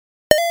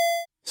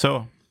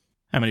So,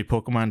 how many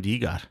Pokemon do you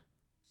got?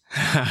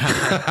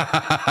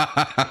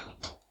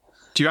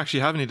 Do you actually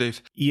have any,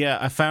 Dave? Yeah,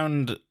 I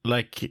found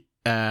like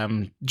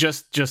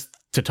just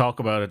to talk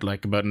about it,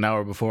 like about an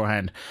hour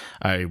beforehand,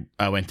 I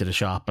went to the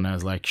shop and I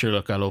was like, sure,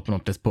 look, I'll open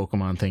up this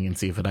Pokemon thing and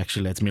see if it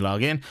actually lets me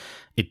log in.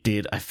 It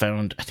did. I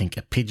found, I think,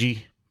 a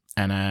Pidgey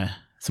and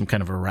some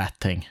kind of a rat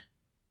thing.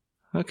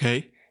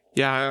 Okay.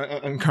 Yeah,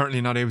 I'm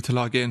currently not able to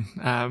log in.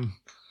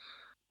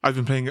 I've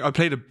been playing. I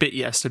played a bit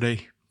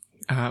yesterday,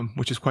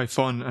 which is quite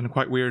fun and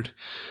quite weird.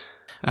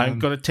 I'm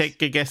going to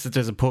take a guess that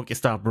there's a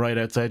Pokestop right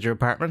outside your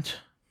apartment.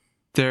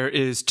 There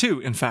is 2,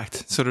 in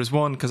fact. So there's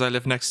one, because I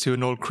live next to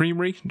an old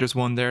creamery. There's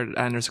one there,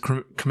 and there's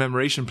a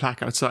commemoration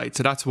plaque outside.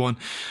 So that's one.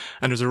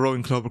 And there's a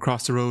rowing club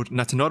across the road, and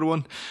that's another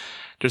one.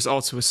 There's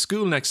also a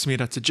school next to me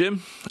that's a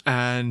gym,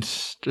 and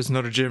there's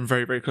another gym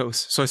very, very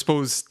close. So I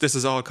suppose this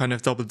is all kind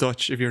of double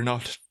Dutch if you're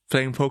not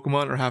playing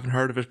Pokemon or haven't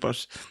heard of it,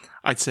 but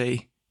I'd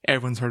say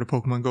everyone's heard of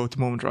Pokemon Go at the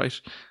moment, right?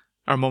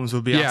 Our mums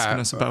will be asking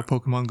us about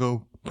Pokemon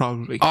Go,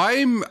 probably.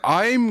 I'm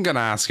going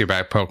to ask you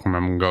about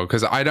Pokemon Go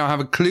because I don't have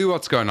a clue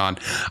what's going on.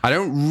 I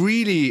don't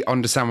really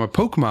understand what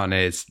Pokemon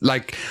is.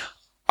 Like,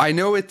 I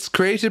know it's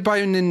created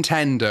by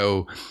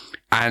Nintendo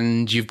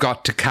and you've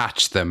got to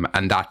catch them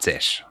and that's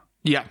it.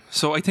 Yeah,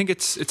 so I think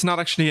it's not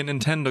actually a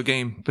Nintendo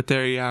game, but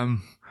they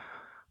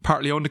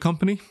partly own the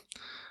company.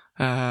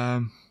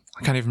 I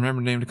can't even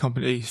remember the name of the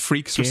company.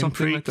 Freaks or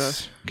something like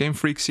that. Game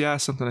Freaks, yeah,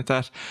 something like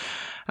that.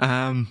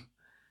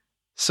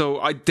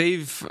 So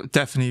Dave,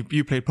 definitely,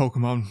 you played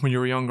Pokemon when you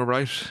were younger,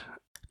 right?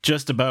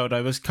 Just about.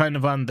 I was kind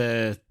of on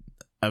the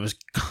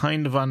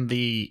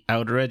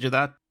outer edge of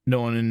that.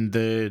 No one in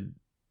the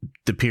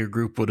peer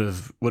group would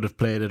have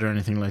played it or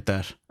anything like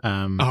that.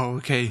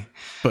 Okay.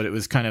 But it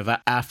was kind of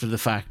after the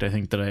fact, I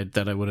think,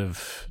 that I would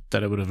have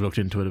looked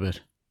into it a bit.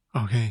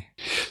 Okay.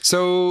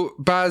 So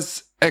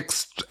Baz,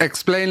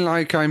 explain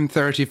like I'm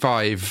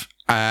 35.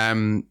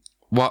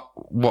 What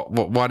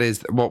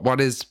is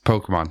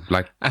Pokemon?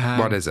 Like,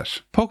 what is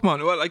it?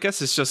 Pokemon, well, I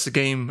guess it's just a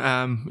game.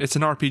 It's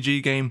an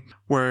RPG game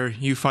where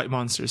you fight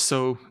monsters.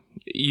 So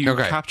you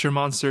capture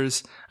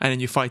monsters and then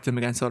you fight them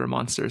against other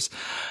monsters.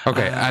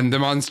 Okay, and the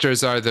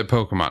monsters are the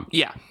Pokemon?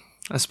 Yeah.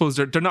 I suppose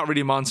they're not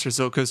really monsters,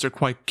 though, because they're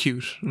quite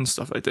cute and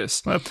stuff like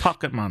this. Well,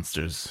 pocket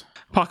monsters.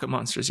 Pocket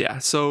monsters, yeah.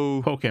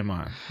 So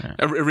Pokemon. Yeah.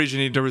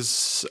 Originally, there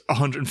was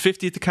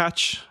 150 to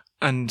catch,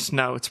 and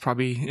now it's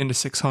probably in the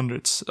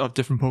 600s of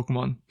different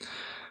Pokemon.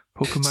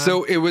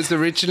 So it was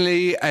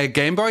originally a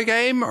Game Boy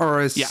game or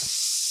a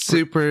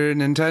Super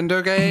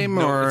Nintendo game?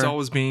 No, it's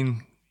always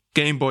been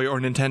Game Boy or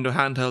Nintendo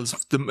handhelds,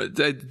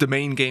 the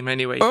main game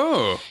anyway.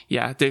 Oh.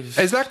 Yeah.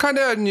 Is that kind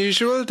of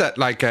unusual that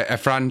like a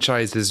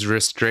franchise is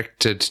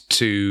restricted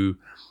to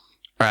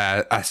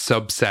a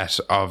subset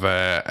of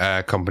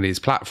a company's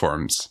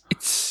platforms?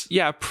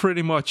 Yeah,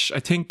 pretty much. I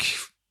think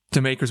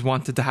the makers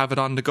wanted to have it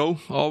on the go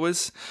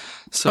always.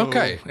 So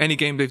any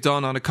game they've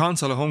done on a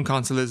console, a home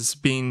console, has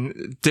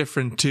been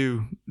different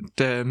to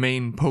the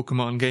main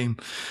Pokemon game,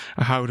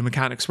 how the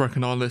mechanics work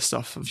and all this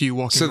stuff of you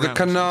walking around. So the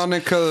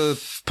canonical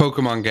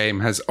Pokemon game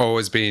has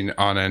always been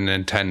on a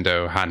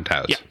Nintendo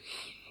handheld?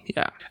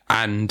 Yeah.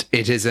 And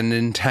it is a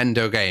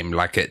Nintendo game,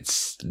 like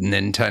it's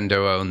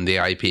Nintendo own the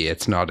IP,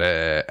 it's not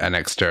an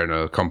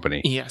external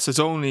company. Yeah, so it's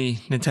only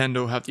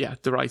Nintendo have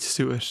the rights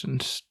to it,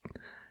 and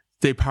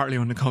they partly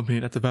own the company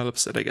that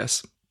develops it, I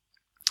guess.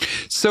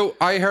 So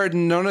I heard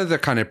none of the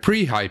kind of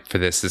pre-hype for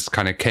this. This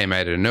kind of came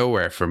out of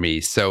nowhere for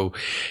me. So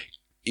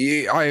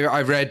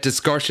I've read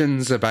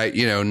discussions about,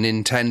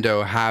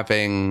 Nintendo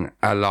having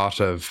a lot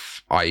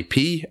of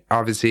IP,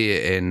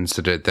 obviously, in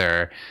sort of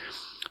their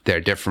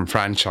different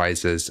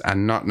franchises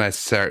and not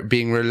necessarily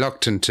being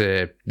reluctant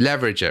to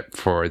leverage it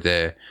for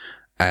the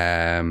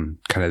kind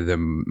of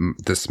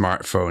the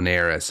smartphone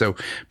era. So,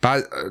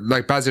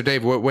 Baz or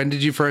Dave, when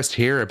did you first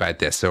hear about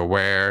this, or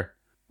where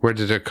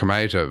did it come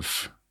out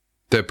of?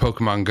 The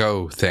Pokemon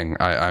Go thing.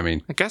 I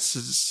mean, I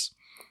guess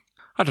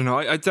I don't know.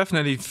 I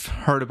definitely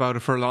heard about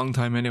it for a long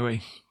time.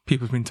 Anyway,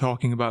 people have been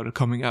talking about it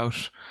coming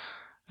out.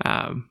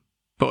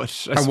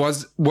 But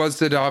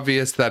was it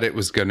obvious that it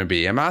was going to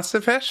be a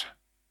massive hit?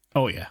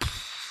 Oh yeah,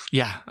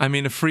 yeah. I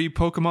mean, a free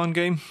Pokemon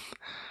game.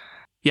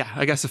 Yeah,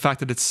 I guess the fact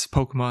that it's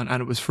Pokemon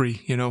and it was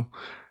free, it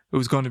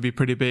was going to be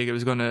pretty big. It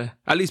was going to,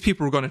 at least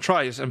people were going to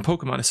try it. And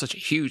Pokemon is such a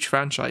huge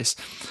franchise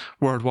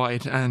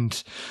worldwide.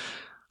 And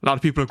a lot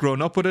of people have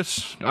grown up with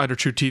it, either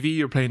through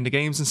TV or playing the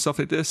games and stuff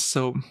like this.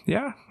 So,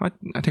 yeah, I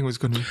think it was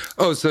going to be.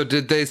 Oh, so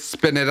did they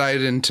spin it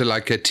out into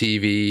like a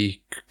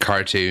TV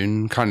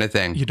cartoon kind of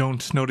thing? You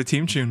don't know the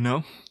theme tune,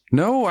 no?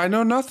 No, I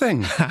know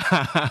nothing.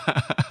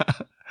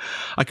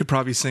 I could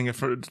probably sing it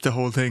for the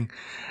whole thing.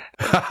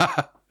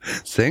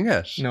 Sing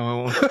it.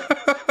 No,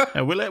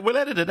 I won't. We'll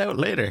edit it out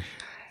later.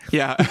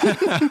 Yeah.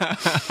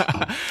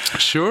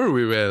 Sure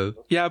we will.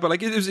 Yeah, but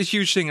like it was a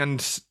huge thing,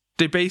 and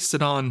they based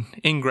it on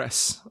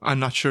Ingress. I'm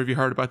not sure if you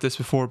heard about this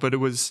before, but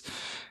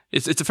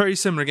it's a very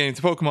similar game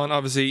to Pokemon.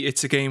 Obviously,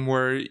 it's a game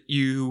where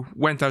you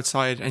went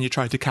outside and you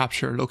tried to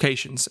capture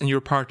locations, and you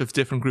were part of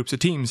different groups of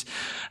teams.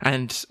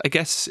 And I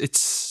guess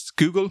it's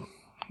Google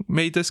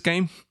made this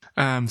game.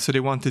 So they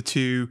wanted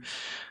to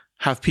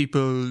have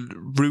people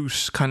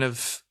route kind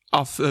of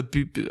off the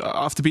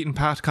beaten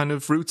path kind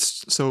of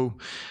routes. So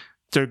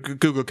their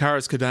Google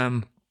cars could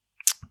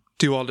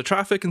do all the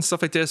traffic and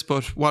stuff like this,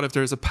 but what if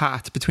there's a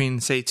path between,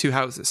 say, two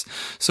houses?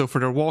 So for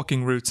their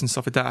walking routes and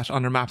stuff like that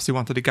on their maps, they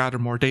wanted to gather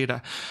more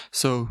data.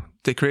 So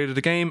they created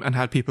a game and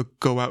had people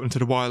go out into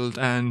the wild,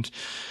 and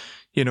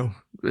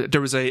there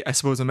was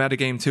a meta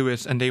game to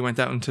it, and they went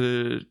out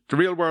into the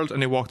real world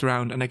and they walked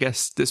around, and I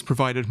guess this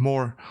provided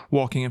more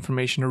walking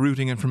information or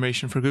routing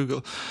information for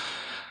Google.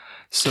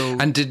 So,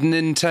 and did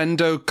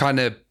Nintendo kind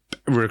of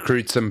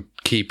recruit some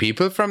key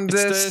people from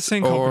this? It's the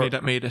same company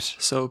that made it.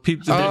 So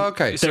people.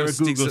 Okay. They're a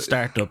Google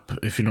startup,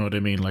 if you know what I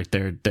mean. Like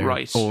they're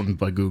right. owned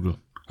by Google.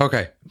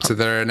 Okay, so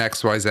they're an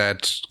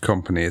XYZ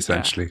company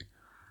essentially.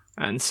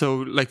 Yeah. And so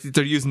like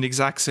they're using the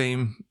exact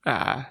same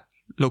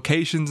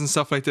locations and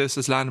stuff like this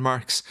as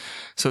landmarks.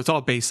 So it's all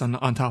based on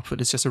top of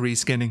it. It's just a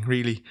reskinning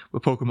really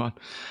with Pokemon.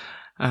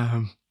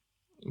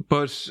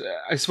 But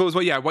I suppose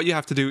what you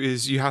have to do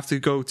is you have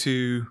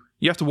to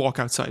walk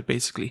outside,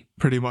 basically,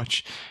 pretty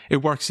much. It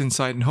works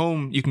inside and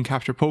home. You can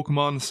capture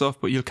Pokemon and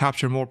stuff, but you'll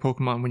capture more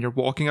Pokemon when you're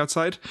walking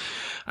outside.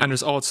 And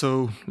there's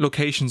also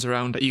locations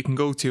around that you can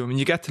go to. And when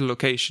you get to the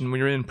location, when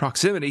you're in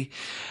proximity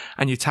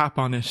and you tap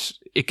on it,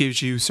 it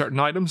gives you certain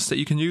items that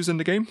you can use in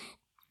the game.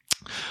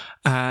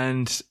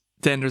 And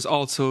then there's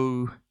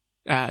also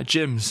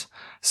gyms.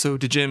 So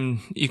the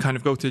gym, you kind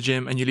of go to the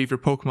gym and you leave your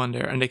Pokemon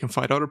there and they can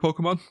fight other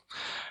Pokemon.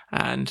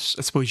 And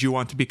I suppose you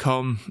want to be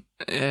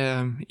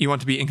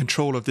in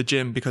control of the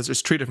gym because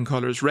there's 3 different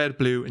colors, red,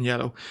 blue and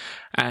yellow.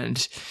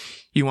 And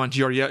you want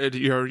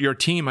your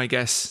team, I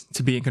guess,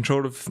 to be in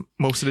control of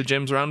most of the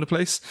gyms around the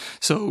place.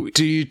 So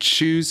do you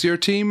choose your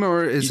team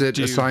or is it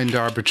assigned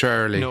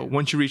arbitrarily? No,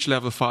 once you reach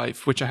level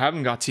 5, which I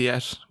haven't got to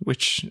yet,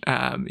 which,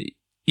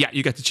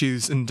 you get to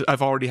choose. And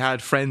I've already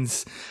had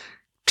friends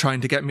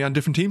trying to get me on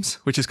different teams,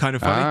 which is kind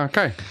of funny.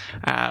 Okay.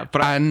 Are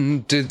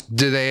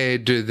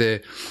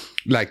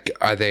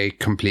they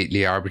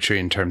completely arbitrary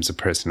in terms of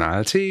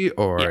personality,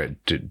 or I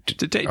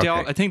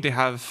think they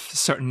have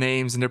certain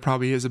names, and there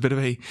probably is a bit of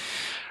a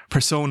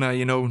persona,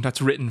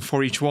 that's written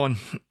for each one.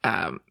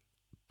 But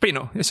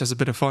it's just a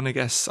bit of fun, I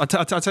guess. I'll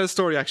tell a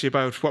story actually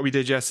about what we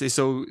did yesterday.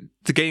 So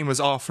the game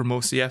was off for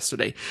most of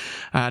yesterday.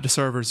 The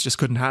servers just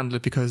couldn't handle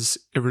it because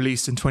it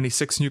released in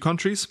 26 new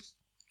countries,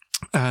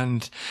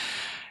 and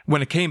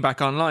when it came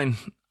back online,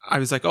 I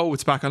was like, oh,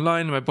 it's back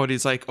online. And my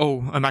buddy's like,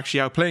 oh, I'm actually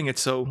out playing it.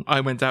 So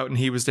I went out and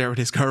he was there with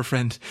his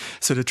girlfriend.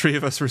 So the 3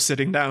 of us were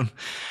sitting down.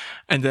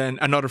 And then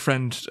another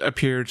friend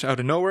appeared out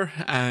of nowhere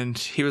and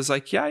he was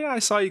like, yeah, I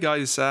saw you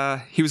guys.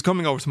 He was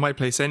coming over to my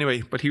place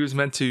anyway, but he was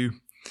meant to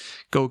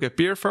go get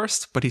beer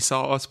first, but he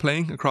saw us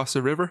playing across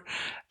the river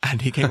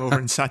and he came over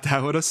and sat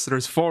down with us. So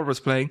there's 4 of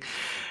us playing,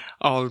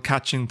 all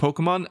catching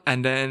Pokemon.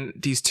 And then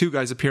these 2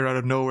 guys appear out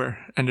of nowhere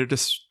and they're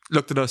just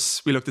looked at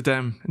us, we looked at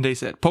them, and they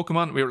said,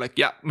 Pokemon? We were like,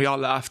 yeah, we all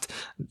laughed.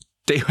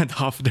 They went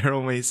off their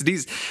own ways. So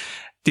these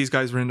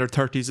guys were in their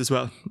 30s as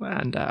well.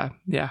 And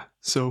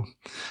so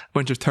a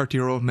bunch of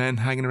 30-year-old men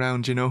hanging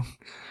around,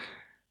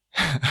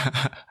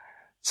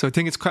 So I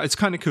think it's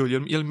kind of cool.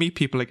 You'll meet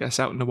people, I guess,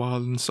 out in the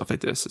wild and stuff like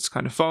this. It's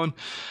kind of fun.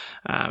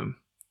 I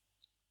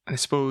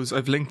suppose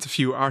I've linked a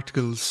few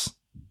articles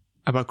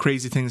about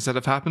crazy things that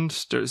have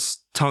happened. There's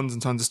tons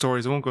and tons of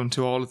stories. I won't go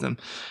into all of them.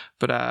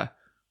 But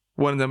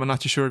one of them, I'm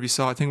not too sure if you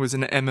saw, I think it was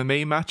in an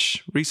MMA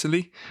match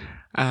recently.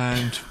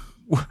 And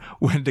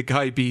when the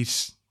guy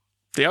beat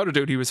the other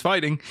dude he was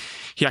fighting,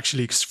 he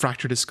actually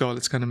fractured his skull.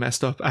 It's kind of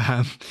messed up.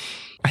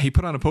 He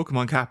put on a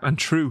Pokemon cap and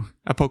threw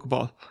a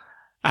Pokeball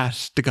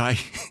at the guy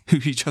who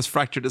he just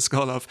fractured the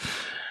skull of.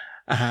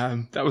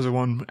 That was a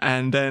one.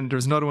 And then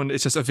there's another one.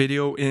 It's just a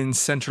video in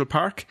Central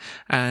Park,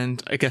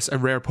 and I guess a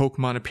rare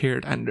Pokemon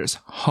appeared, and there's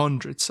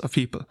hundreds of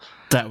people.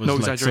 That was no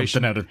like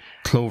something out of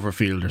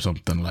Cloverfield or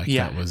something like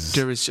that.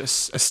 There was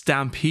just a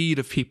stampede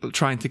of people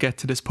trying to get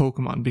to this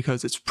Pokemon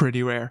because it's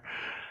pretty rare.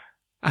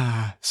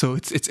 So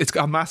it's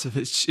got massive.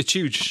 It's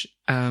huge.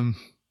 I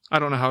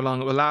don't know how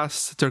long it will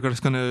last. They're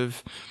just going to.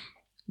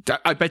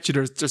 I bet you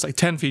there's like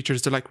 10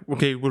 features. They're like,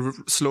 okay, we'll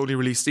slowly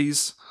release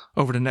these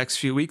over the next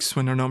few weeks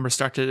when their numbers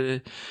start to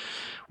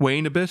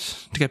wane a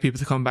bit to get people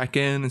to come back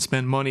in and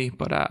spend money.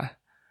 But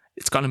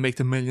it's going to make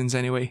them millions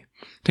anyway.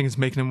 I think it's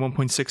making them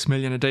 1.6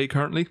 million a day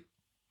currently.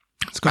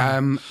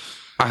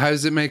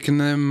 How's it making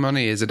them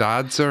money? Is it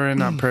ads or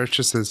in-app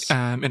purchases?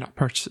 In-app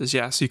purchases,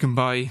 yeah. So you can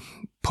buy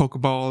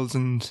Pokeballs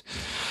and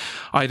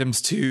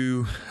items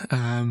to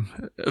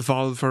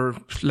evolve or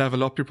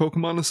level up your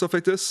Pokemon and stuff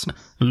like this.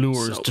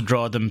 Lures to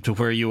draw them to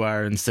where you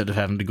are instead of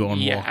having to go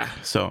and walk.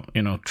 So,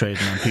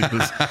 trading on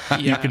people's.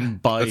 You can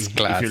buy,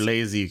 if you're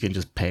lazy, you can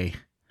just pay.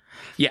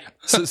 Yeah.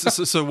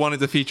 So one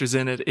of the features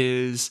in it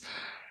is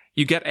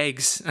you get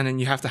eggs and then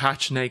you have to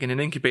hatch an egg in an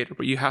incubator,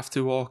 but you have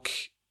to walk,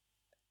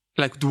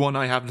 like the one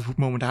I have at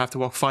the moment, I have to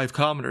walk 5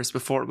 kilometers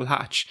before it will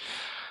hatch.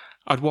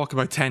 I'd walk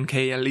about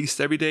 10k at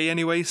least every day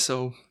anyway,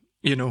 so,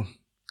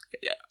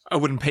 I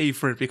wouldn't pay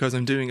for it because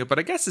I'm doing it, but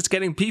I guess it's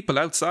getting people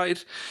outside,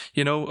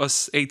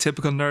 us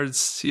atypical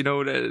nerds,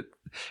 the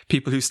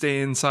people who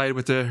stay inside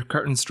with the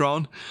curtains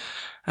drawn.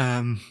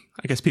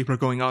 I guess people are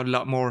going out a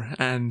lot more,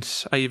 and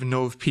I even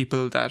know of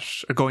people that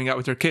are going out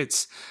with their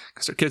kids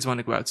because their kids want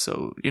to go out.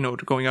 So, they're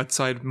going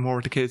outside more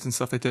with the kids and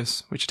stuff like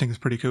this, which I think is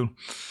pretty cool.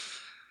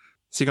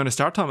 So you going to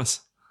start,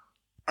 Thomas?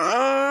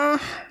 You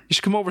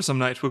should come over some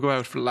night. We'll go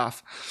out for a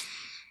laugh.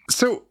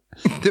 So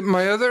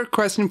my other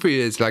question for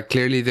you is, like,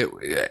 clearly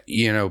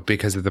that,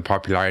 because of the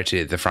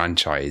popularity of the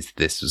franchise,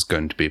 this was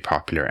going to be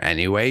popular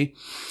anyway.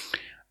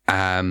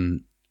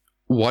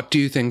 What do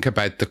you think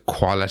about the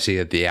quality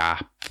of the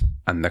app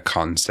and the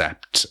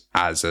concept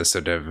as a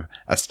sort of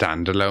a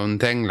standalone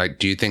thing? Like,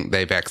 do you think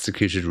they've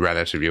executed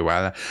relatively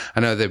well? I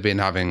know they've been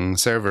having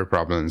server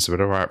problems, but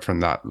apart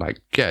from that,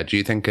 do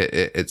you think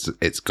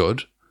it's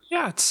good?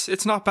 Yeah,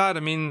 it's not bad.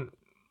 I mean,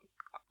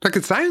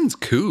 it sounds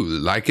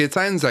cool. It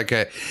sounds like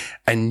a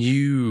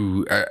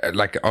new,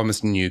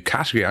 almost a new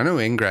category. I know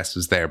Ingress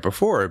was there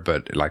before,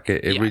 but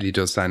it really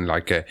does sound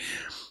like a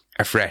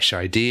fresh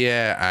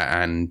idea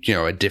and,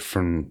 a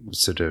different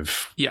sort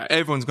of... Yeah,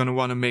 everyone's going to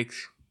want to make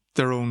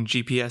their own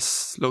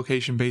GPS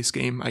location-based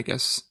game, I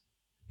guess,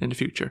 in the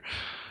future.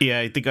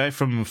 Yeah, the guy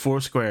from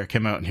Foursquare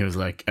came out and he was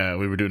like,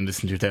 we were doing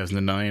this in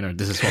 2009, or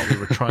this is what we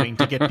were trying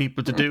to get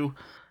people to do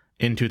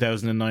in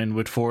 2009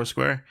 with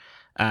Foursquare.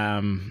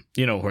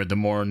 Where the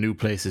more new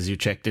places you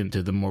checked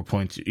into, the more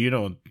points,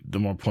 the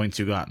more points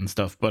you got and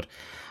stuff. But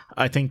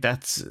I think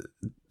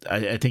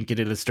I think it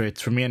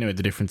illustrates, for me anyway,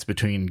 the difference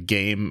between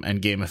game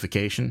and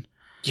gamification.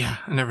 Yeah,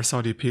 I never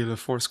saw the appeal of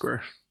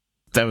Foursquare.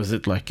 That was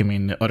it.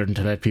 Other than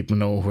to let people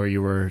know where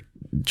you were,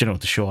 to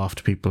show off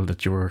to people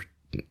that you were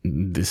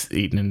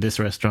eating in this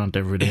restaurant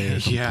every day. Or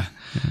yeah.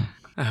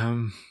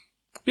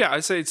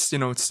 I'd say it's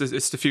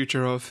the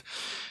future of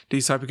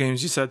these type of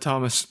games. You said,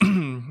 Thomas,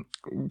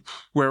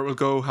 where it will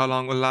go, how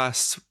long it will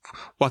last,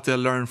 what they'll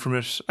learn from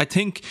it. I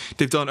think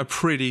they've done a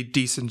pretty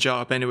decent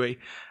job anyway.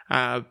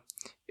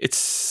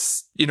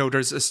 It's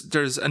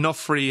there's enough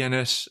free in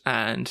it,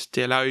 and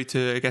they allow you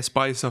to, I guess,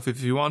 buy stuff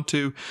if you want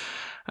to,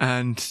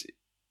 and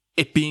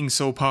it being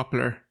so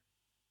popular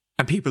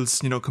and people's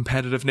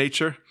competitive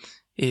nature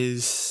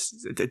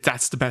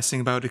that's the best thing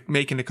about it,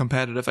 making it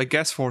competitive. I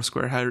guess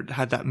Foursquare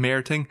had that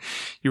mayor thing.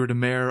 You were the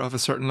mayor of a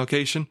certain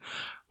location,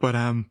 but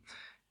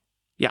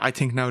I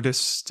think now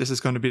this is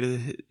going to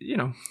be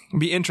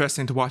be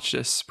interesting to watch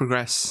this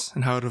progress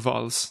and how it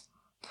evolves.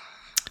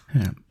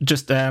 Yeah.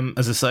 Just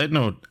as a side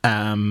note,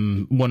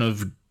 one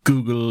of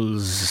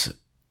Google's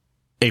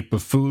April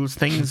Fool's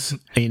things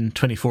in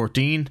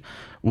 2014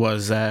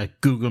 was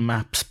Google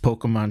Maps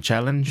Pokemon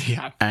Challenge.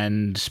 Yeah.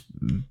 And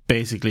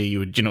basically you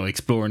would,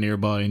 explore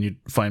nearby and you'd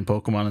find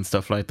Pokemon and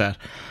stuff like that.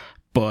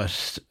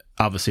 But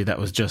obviously that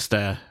was just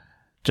an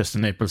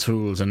April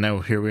Fool's, and now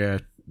here we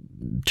are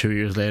 2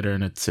 years later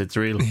and it's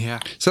real. Yeah.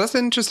 So that's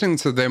interesting.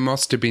 So they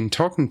must have been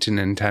talking to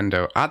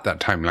Nintendo at that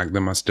time. They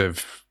must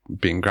have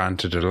been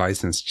granted a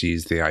license to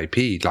use the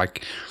IP.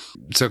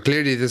 So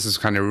clearly this is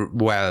kind of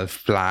well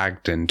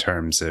flagged in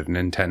terms of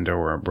Nintendo.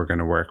 We're going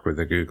to work with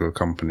a Google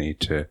company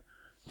to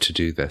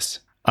do this.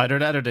 Either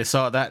that or they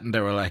saw that and they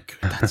were like,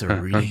 that's a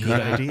really good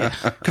idea.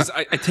 Because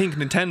I think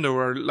Nintendo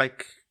are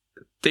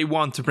they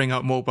want to bring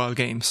out mobile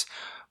games,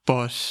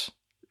 but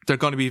they're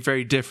going to be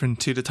very different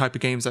to the type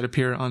of games that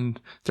appear on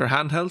their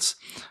handhelds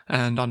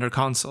and on their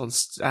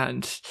consoles.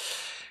 And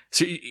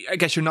so I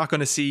guess you're not going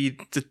to see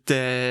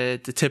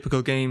the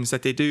typical games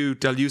that they do.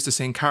 They'll use the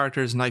same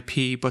characters and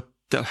IP, but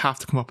they'll have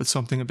to come up with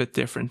something a bit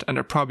different, and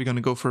they're probably going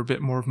to go for a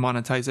bit more of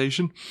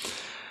monetization.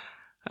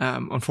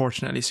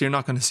 Unfortunately, so you're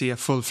not going to see a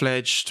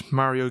full-fledged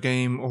Mario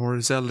game or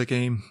Zelda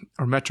game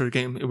or Metroid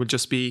game. It would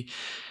just be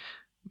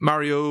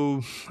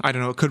Mario. I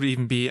don't know. It could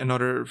even be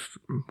another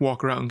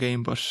walk-around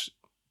game, but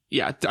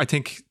yeah, I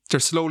think they're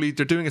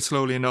doing it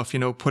slowly enough.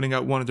 Putting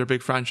out one of their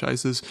big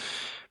franchises,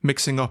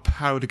 mixing up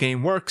how the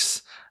game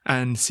works,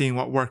 and seeing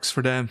what works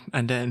for them,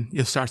 and then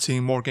you'll start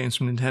seeing more games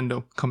from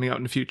Nintendo coming out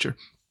in the future,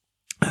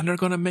 and they're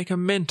going to make a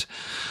mint.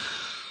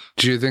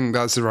 Do you think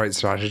that's the right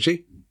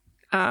strategy?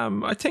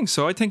 I think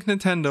so. I think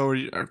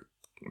Nintendo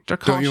they're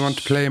Don't you want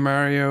to play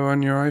Mario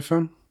on your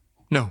iPhone?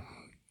 No,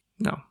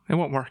 it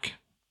won't work.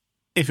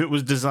 If it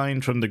was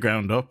designed from the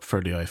ground up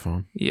for the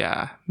iPhone.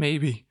 Yeah,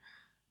 maybe.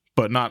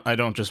 But not, I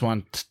don't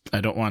want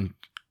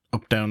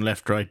up, down,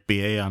 left, right,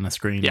 BA on a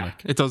screen. Yeah,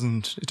 it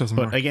doesn't work.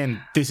 But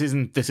again, this is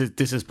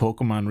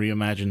Pokemon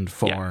reimagined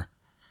for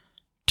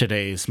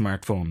today's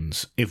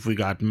smartphones. If we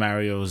got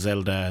Mario,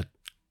 Zelda,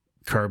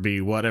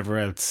 Kirby, whatever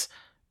else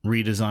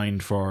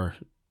redesigned for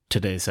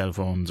today's cell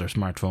phones or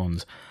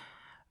smartphones,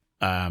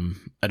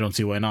 I don't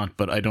see why not.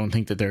 But I don't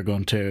think that they're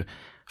going to.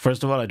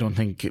 First of all, I don't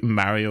think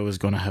Mario is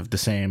going to have the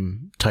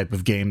same type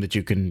of game that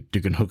you can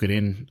hook it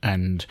in,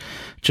 and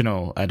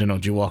I don't know,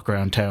 do you walk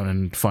around town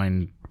and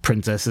find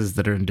princesses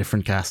that are in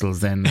different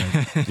castles then,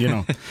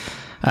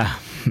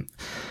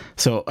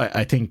 so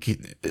I think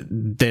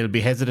they'll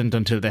be hesitant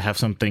until they have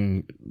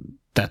something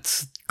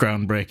that's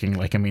groundbreaking.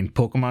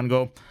 Pokemon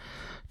Go,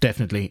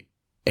 definitely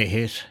a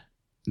hit.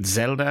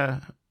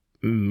 Zelda,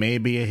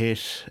 maybe a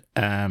hit.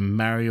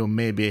 Mario,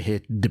 maybe a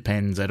hit.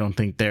 Depends. I don't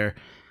think they're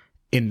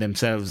in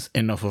themselves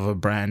enough of a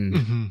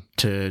brand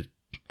to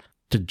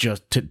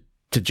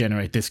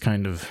generate this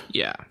kind of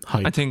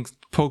hype. I think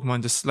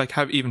Pokemon just like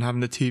having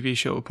the TV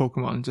show of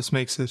Pokemon just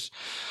makes it,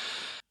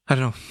 I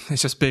don't know,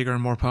 it's just bigger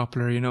and more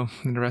popular, you know,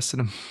 than the rest of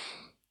them.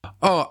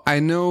 Oh, I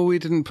know we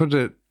didn't put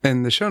it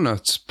in the show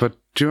notes, but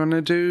do you want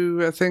to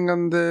do a thing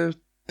on the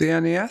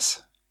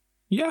NES?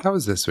 Yeah. That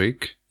was this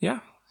week. Yeah,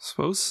 I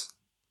suppose.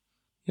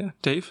 Yeah,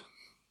 Dave,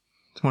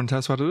 do you want to tell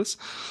us what it is?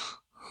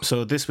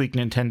 So this week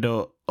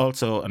Nintendo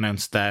also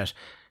announced that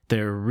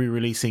they're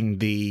re-releasing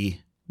the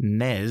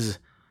NES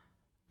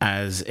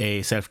as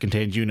a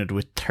self-contained unit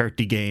with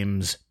 30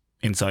 games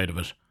inside of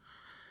it.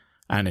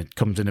 And it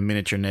comes in a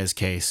miniature NES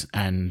case,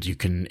 and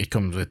it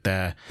comes with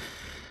the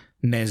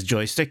NES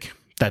joystick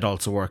that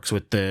also works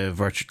with the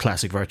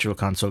classic Virtual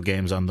Console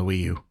games on the Wii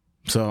U.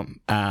 So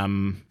I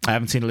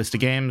haven't seen a list of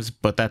games,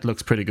 but that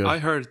looks pretty good. I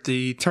heard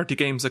the 30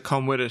 games that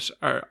come with it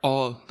are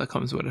all that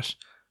comes with it.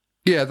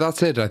 Yeah,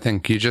 that's it, I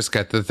think. You just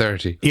get the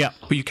 30. Yeah.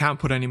 But you can't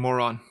put any more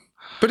on.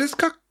 But it's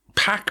got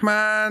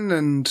Pac-Man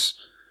and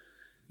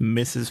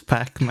Mrs.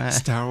 Pac-Man,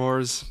 Star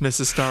Wars,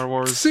 Mrs. Star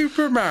Wars,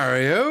 Super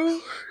Mario,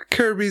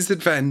 Kirby's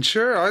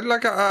Adventure. I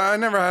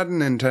never had a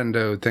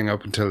Nintendo thing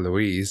up until the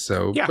Wii,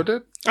 so Yeah. put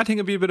it. I think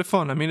it'd be a bit of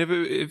fun. I mean,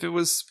 if it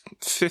was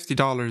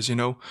 $50, you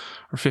know,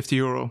 or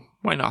 €50,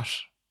 why not?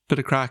 Bit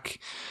of crack,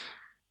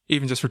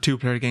 even just for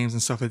 2-player games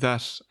and stuff like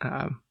that.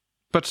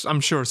 But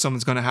I'm sure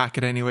someone's going to hack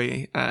it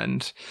anyway.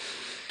 And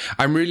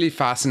I'm really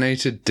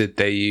fascinated. Did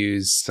they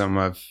use some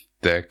of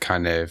the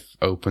kind of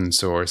open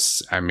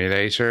source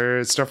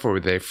emulator stuff, or were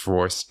they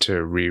forced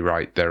to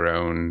rewrite their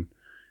own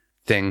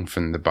thing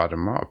from the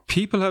bottom up?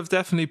 people have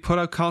definitely put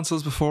out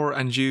consoles before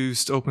and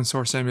used open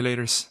source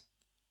emulators.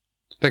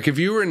 Like, if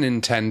you were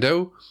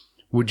Nintendo,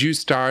 would you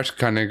start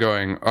kind of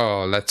going,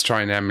 oh, let's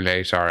try and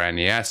emulate our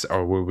NES,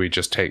 or will we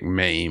just take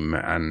MAME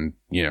and,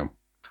 you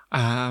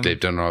know, they've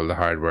done all the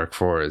hard work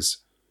for us?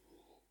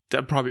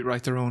 They'll probably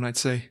write their own, I'd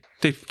say.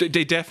 They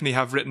definitely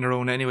have written their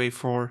own anyway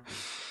for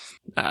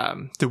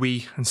the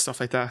Wii and stuff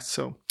like that.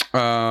 So,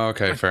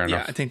 okay, fair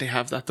enough. Yeah, I think they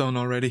have that done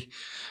already.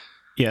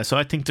 Yeah, so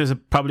I think there's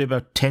probably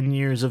about 10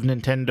 years of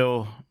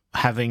Nintendo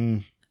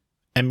having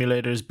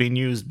emulators being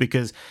used,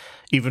 because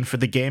even for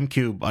the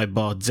GameCube, I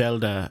bought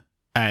Zelda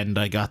and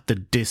I got the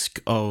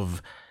disc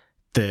of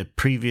the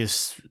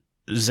previous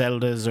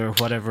Zeldas or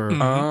whatever.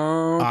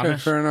 Oh, on okay,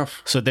 it. fair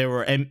enough. So they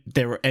were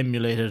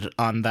emulated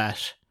on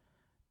that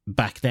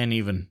back then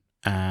even.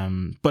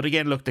 But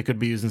again, look, they could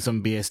be using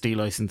some BSD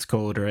license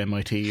code or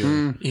MIT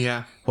or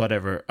Yeah.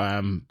 whatever.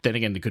 Then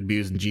again, they could be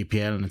using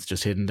GPL and it's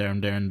just hidden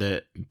down there in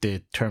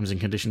the terms and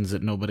conditions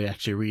that nobody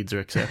actually reads or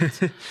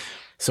accepts.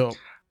 So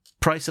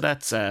price of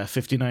that's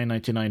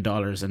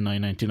 $59.99 and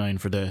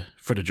 $9.99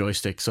 for the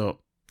joystick. So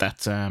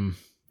that's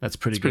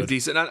pretty good. Pretty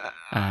decent. And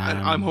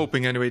I'm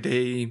hoping anyway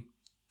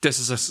this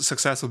is a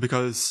successful,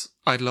 because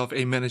I'd love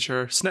a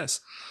miniature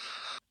SNES.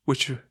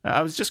 Which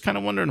I was just kind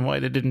of wondering why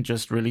they didn't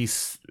just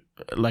release,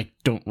 why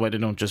they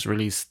don't just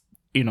release,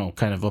 you know,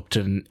 kind of up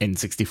to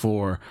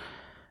N64,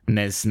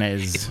 NES,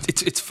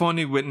 SNES. It's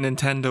funny with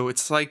Nintendo.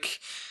 It's like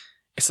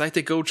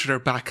they go through their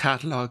back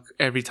catalogue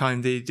every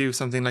time they do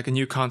something, like a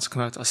new console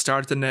come out. I'll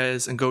start the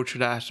NES and go through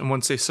that, and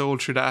once they've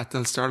sold through that,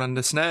 they'll start on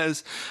the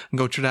SNES and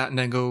go through that, and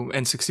then go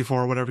N64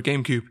 or whatever,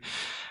 GameCube.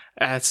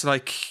 It's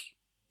like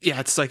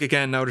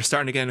again, now they're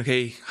starting again.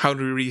 Okay, how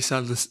do we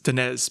resell the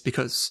NES?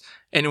 Because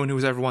anyone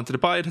who's ever wanted to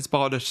buy it has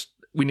bought it.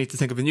 We need to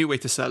think of a new way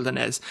to sell the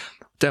NES.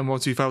 Then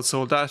once we've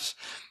outsold that,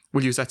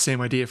 we'll use that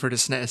same idea for the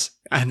SNES,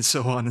 and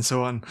so on and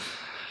so on.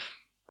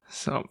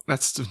 So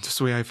that's just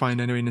the way I find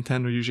anyway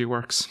Nintendo usually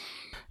works.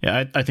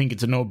 Yeah, I think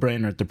it's a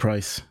no-brainer at the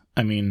price.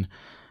 I mean,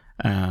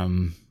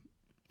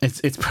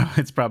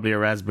 it's probably a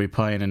Raspberry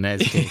Pi in a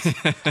NES case.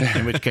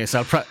 In which case,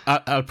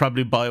 I'll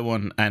probably buy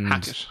one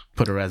and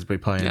put a Raspberry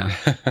Pi in.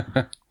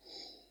 Yeah,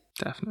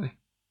 definitely.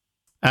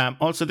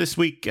 Also this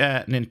week,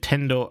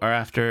 Nintendo are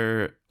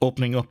after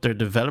opening up their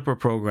developer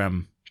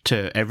program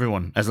to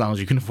everyone, as long as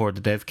you can afford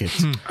the dev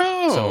kits.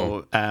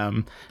 So,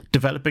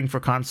 developing for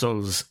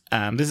consoles,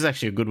 this is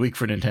actually a good week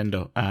for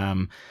Nintendo.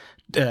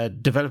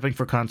 Developing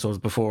for consoles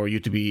before you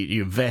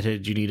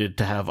vetted, you needed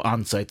to have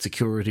on-site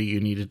security,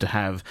 you needed to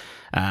have,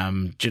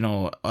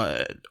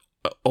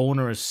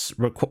 onerous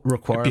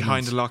requirements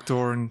behind a locked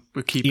door and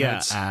with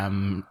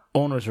keypads.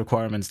 Onerous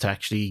requirements to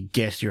actually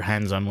get your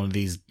hands on one of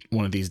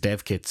these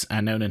dev kits.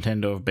 And now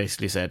Nintendo have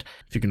basically said,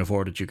 if you can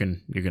afford it, you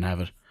can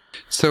have it.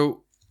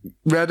 So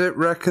Reddit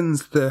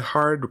reckons the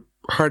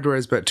hardware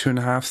is about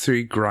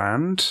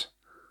 $2,500-3,000.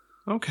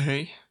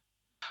 Okay.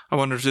 I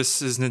wonder if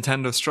this is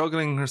Nintendo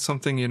struggling or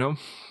something, you know,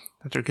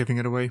 that they're giving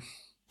it away.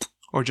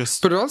 Or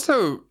just... But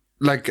also,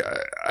 like,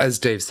 as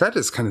Dave said,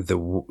 it's kind of the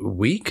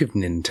week of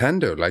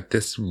Nintendo, like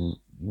this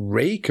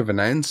rake of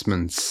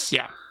announcements.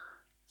 Yeah.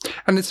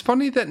 And it's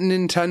funny that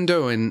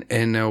Nintendo,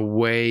 in a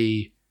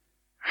way,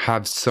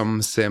 have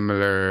some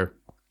similar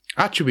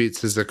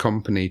attributes as a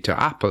company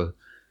to Apple.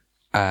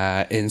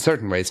 in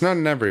certain ways, not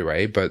in every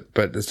way, but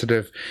sort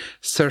of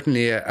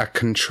certainly a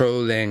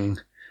controlling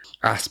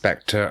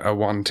aspect to a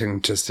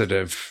wanting to sort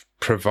of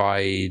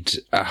provide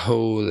a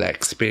whole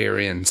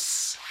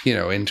experience,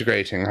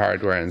 integrating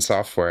hardware and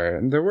software.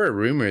 And there were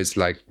rumors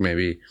like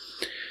maybe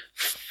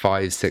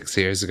 5-6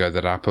 years ago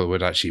that Apple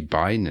would actually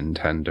buy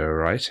Nintendo,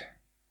 right?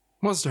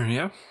 Was there?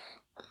 Yeah.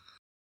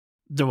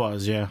 There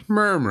was, yeah.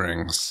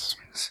 Murmurings.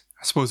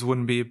 I suppose it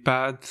wouldn't be a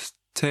bad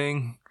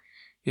thing,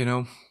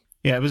 Yeah,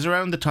 it was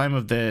around the time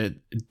of the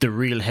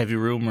real heavy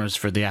rumours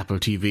for the Apple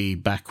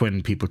TV, back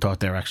when people thought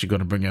they were actually going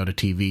to bring out a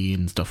TV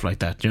and stuff like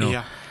that,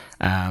 Yeah.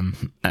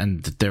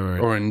 And there were...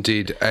 Or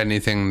indeed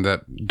anything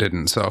that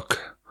didn't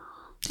suck.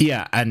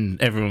 Yeah,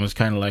 and everyone was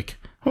kind of like,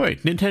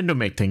 wait, Nintendo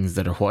make things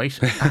that are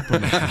white. Apple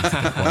make things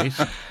that are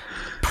white.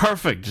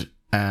 Perfect.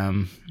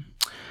 And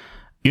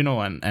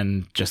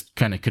just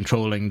kind of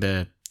controlling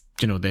they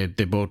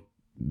both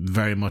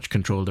very much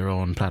control their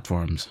own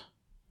platforms.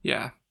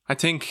 Yeah. I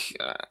think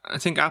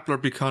Apple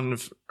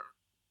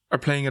are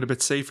playing it a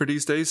bit safer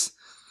these days.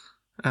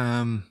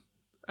 And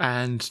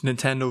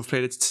Nintendo have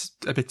played it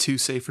a bit too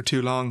safe for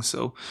too long.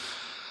 So,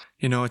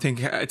 I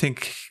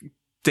think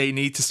they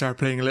need to start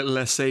playing a little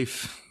less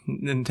safe,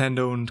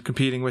 Nintendo, and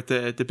competing with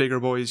the bigger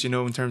boys,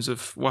 in terms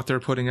of what they're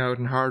putting out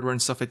in hardware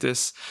and stuff like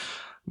this.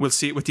 We'll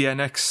see it with the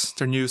NX,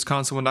 their newest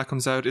console, when that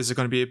comes out. Is it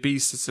going to be a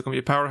beast? Is it going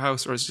to be a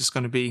powerhouse? Or is it just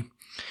going to be,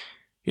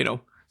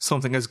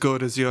 something as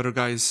good as the other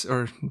guys,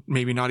 or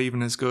maybe not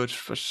even as good?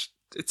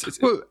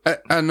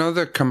 But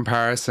another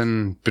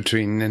comparison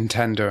between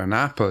Nintendo and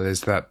Apple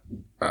is that,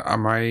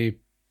 am I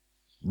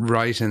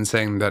right in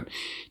saying that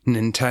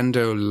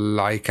Nintendo,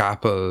 like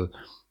Apple,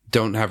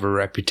 don't have a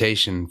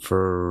reputation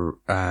for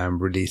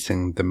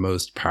releasing the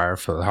most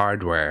powerful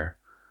hardware?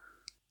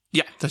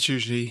 Yeah, that's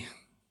usually...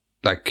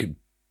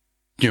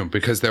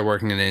 because they're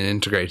working in an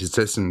integrated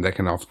system, they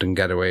can often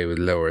get away with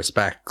lower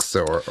specs,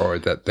 or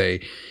that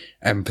they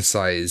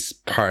emphasize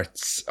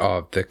parts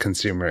of the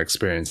consumer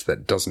experience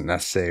that doesn't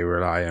necessarily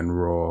rely on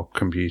raw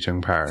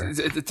computing power.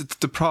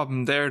 The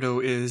problem there, though,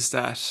 is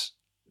that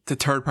the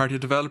third-party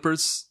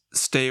developers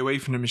stay away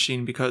from the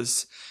machine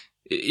because,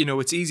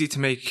 it's easy to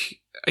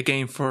make a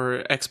game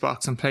for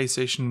Xbox and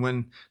PlayStation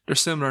when they're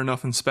similar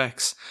enough in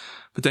specs,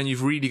 but then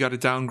you've really got to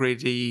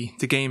downgrade the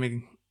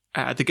game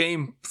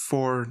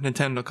for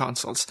Nintendo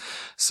consoles.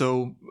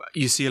 So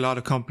you see a lot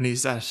of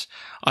companies that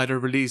either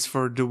release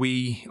for the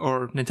Wii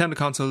or Nintendo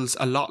consoles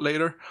a lot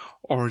later,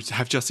 or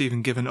have just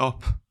even given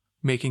up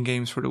making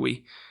games for the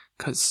Wii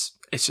because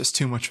it's just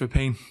too much of a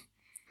pain.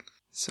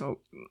 So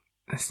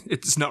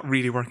it's not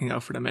really working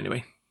out for them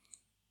anyway.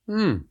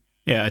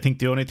 Yeah, I think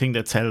the only thing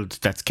that's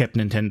kept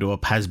Nintendo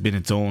up has been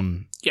its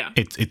own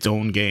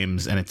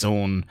games and its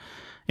own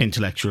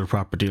intellectual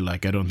property.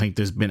 Like, I don't think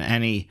there's been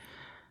any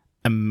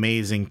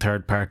amazing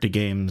third-party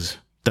games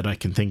that I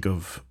can think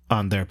of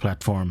on their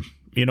platform.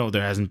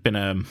 There hasn't been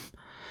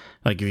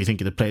if you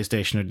think of the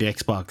PlayStation or the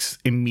Xbox,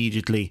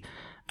 immediately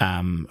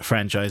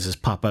franchises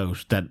pop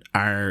out that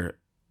are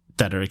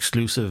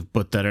exclusive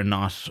but that are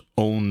not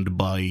owned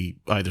by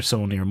either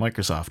Sony or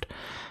Microsoft.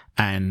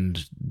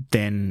 And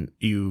then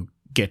you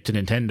get to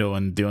Nintendo,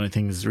 and the only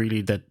things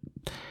really that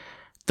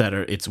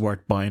it's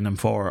worth buying them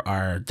for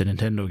are the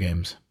Nintendo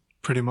games.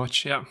 Pretty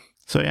much, yeah.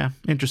 So yeah,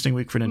 interesting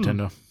week for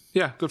Nintendo.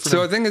 Yeah, good for them.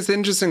 So them. I think it's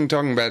interesting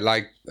talking about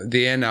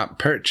the in-app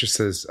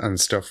purchases and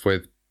stuff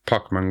with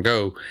Pokemon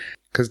Go,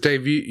 because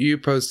Dave, you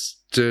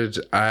posted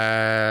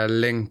a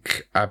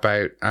link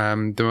about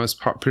the most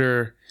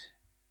popular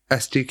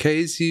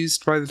SDKs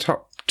used by the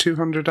top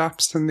 200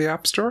 apps in the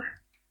App Store.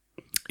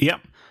 Yeah.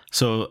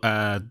 So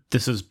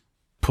this is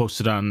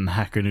posted on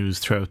Hacker News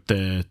throughout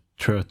the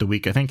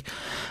week, I think,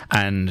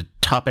 and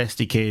top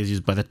SDKs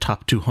used by the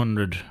top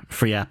 200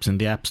 free apps in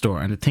the App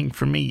Store. And the thing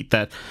for me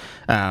that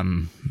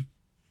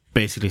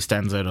basically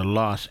stands out a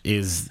lot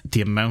is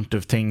the amount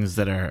of things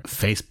that are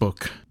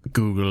Facebook,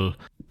 Google,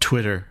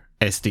 Twitter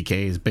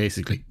SDKs.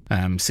 Basically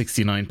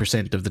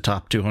 69% of the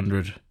top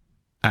 200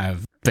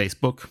 have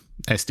Facebook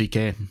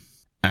SDK,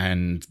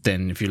 and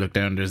then if you look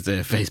down, there's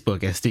the Facebook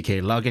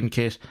SDK login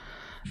kit,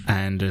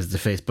 and there's the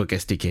Facebook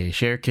SDK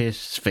Share Kit,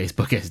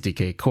 Facebook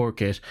SDK Core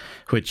Kit,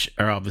 which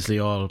are obviously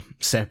all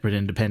separate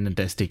independent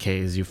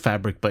SDKs. You've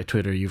Fabric by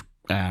Twitter, you've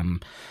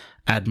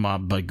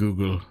AdMob by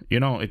Google.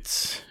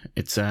 It's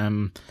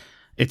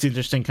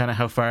interesting kind of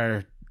how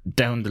far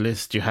down the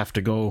list you have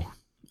to go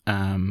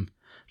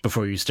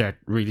before you start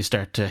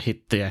to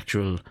hit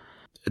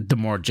the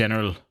more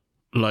general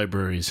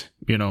libraries.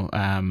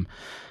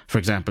 For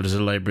example, there's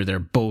a library there,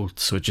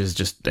 Bolts, which is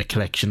just a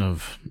collection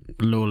of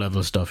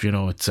low-level stuff.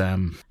 It's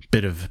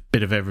bit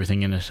of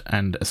everything in it.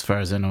 And as far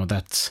as I know,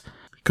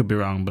 could be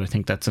wrong, but I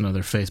think that's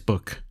another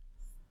Facebook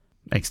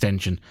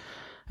extension.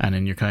 And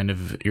then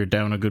you're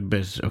down a good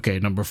bit. Okay,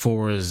 number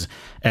 4 is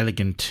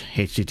Elegant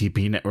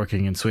HTTP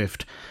networking in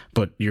Swift,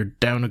 but you're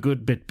down a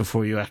good bit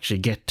before you actually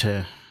get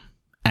to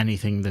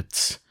anything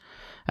that's,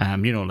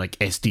 like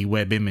SD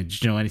web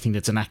image. Anything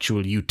that's an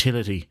actual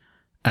utility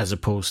as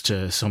opposed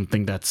to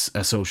something that's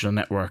a social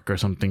network or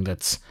something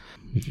that's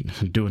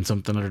doing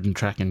something other than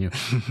tracking you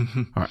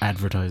or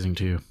advertising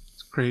to you.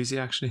 It's crazy,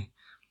 actually.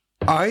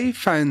 I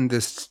found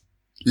this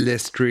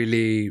list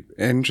really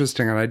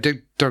interesting, and I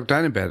dug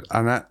down a bit.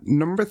 And at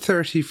number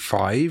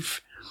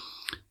 35,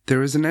 there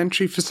was an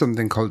entry for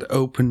something called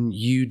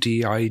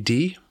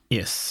OpenUDID.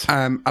 Yes.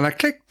 And I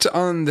clicked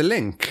on the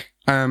link.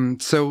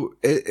 So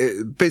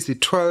it basically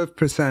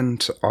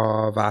 12%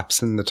 of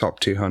apps in the top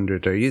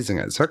 200 are using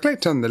it. So I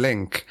clicked on the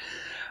link,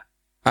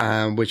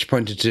 which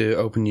pointed to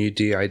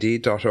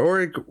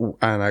openudid.org,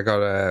 and I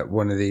got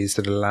one of these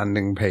sort of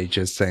landing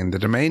pages saying the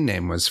domain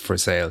name was for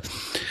sale.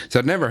 So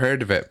I'd never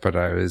heard of it, but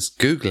I was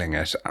Googling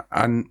it,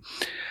 and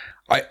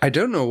I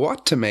don't know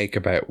what to make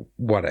about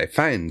what I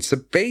found. So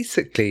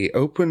basically,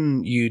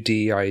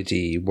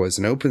 OpenUDID was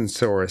an open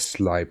source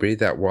library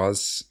that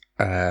was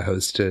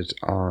hosted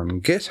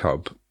on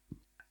GitHub.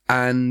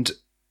 And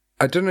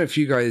I don't know if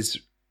you guys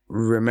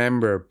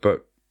remember,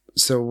 but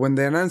so when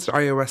they announced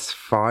iOS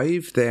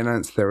 5, they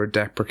announced they were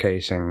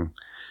deprecating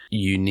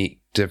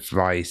unique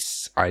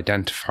device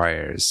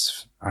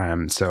identifiers.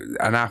 So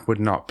an app would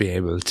not be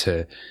able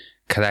to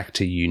collect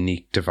a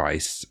unique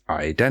device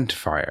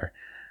identifier.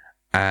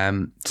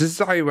 This is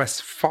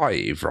iOS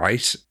 5,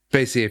 right?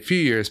 Basically, a few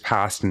years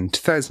passed. In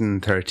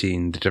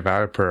 2013, the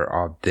developer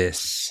of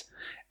this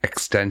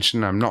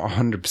extension, I'm not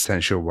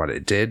 100% sure what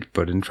it did,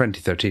 but in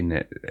 2013,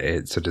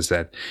 it sort of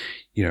said,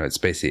 it's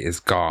basically is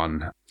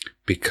gone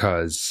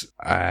because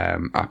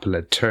Apple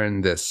had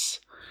turned this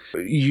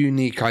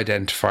unique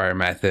identifier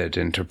method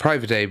into a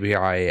private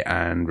API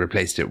and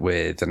replaced it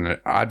with an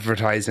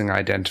advertising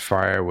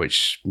identifier,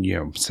 which,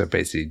 so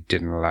basically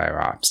didn't allow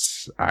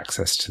apps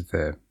access to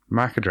the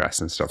MAC address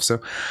and stuff.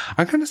 So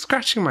I'm kind of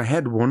scratching my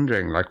head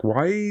wondering,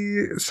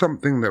 why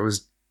something that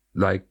was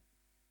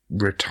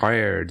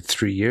retired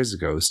 3 years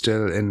ago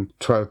still in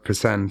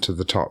 12% of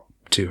the top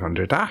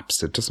 200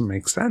 apps. It doesn't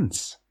make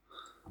sense.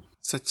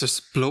 Is that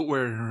just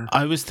bloatware?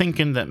 I was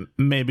thinking that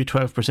maybe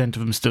 12% of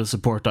them still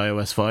support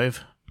iOS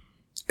 5.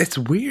 It's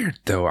weird,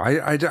 though.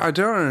 I don't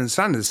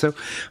understand it. So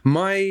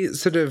my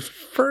sort of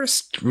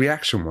first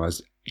reaction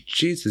was,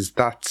 Jesus,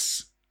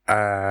 that's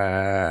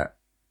a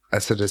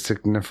sort of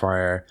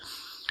signifier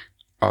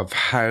of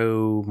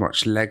how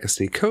much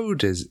legacy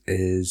code is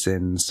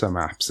in some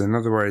apps. In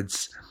other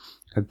words,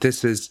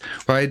 this is,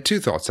 I had two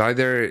thoughts.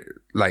 Either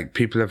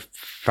people have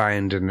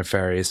found a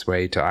nefarious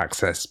way to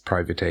access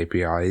private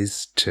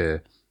APIs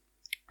to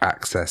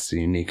access the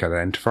unique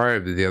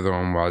identifier. But the other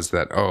one was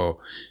that,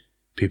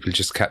 people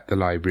just kept the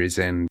libraries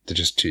in. They're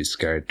just too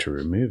scared to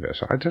remove it.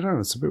 I don't know.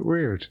 It's a bit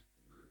weird.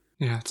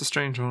 Yeah, it's a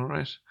strange one,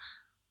 right?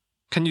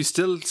 Can you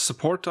still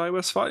support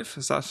iOS 5?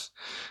 Is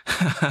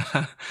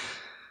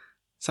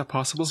that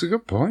possible? That's a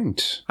good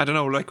point. I don't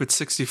know, with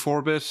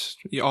 64-bit,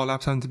 all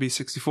apps have to be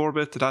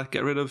 64-bit. Did that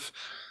get rid of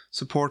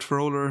support for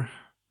older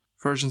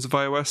versions of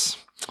iOS?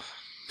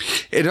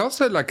 It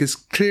also, is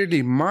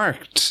clearly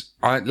marked.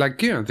 The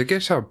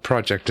GitHub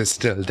project is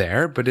still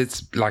there, but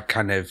it's,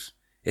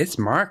 it's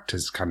marked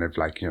as kind of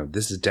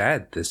this is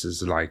dead. This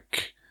is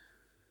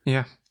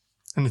Yeah.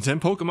 And it's in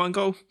Pokemon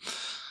Go.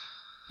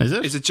 Is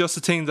it? Is it just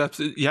a thing that,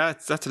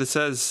 that's what it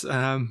says.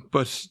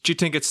 But do you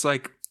think it's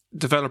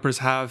developers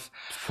have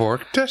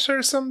forked it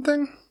or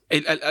something?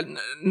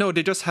 No,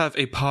 they just have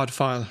a pod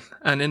file,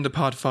 and in the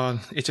pod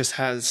file it just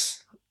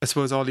has, I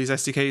suppose, all these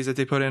SDKs that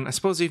they put in. I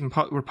suppose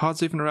were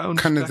pods even around?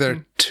 Kind of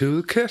their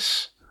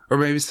toolkit, or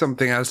maybe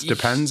something else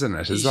depends on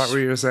it. Is that what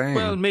you're saying?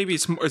 Well, maybe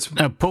it's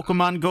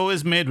Pokemon Go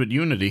is made with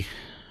Unity.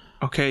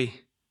 Okay.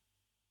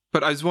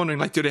 But I was wondering,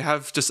 do they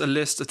have just a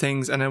list of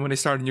things, and then when they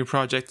start a new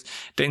project,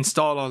 they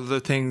install all of the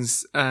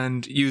things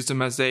and use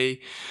them as they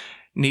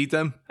need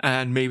them?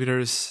 And maybe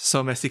there's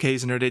some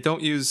SDKs in there they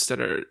don't use that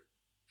are...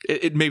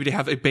 maybe they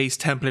have a base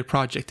template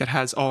project that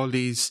has all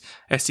these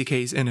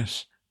SDKs in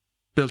it,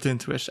 built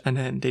into it, and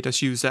then they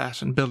just use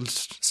that and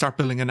start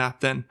building an app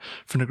then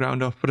from the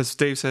ground up. But as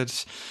Dave said,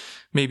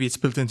 maybe it's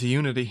built into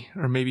Unity,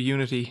 or maybe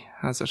Unity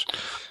has it.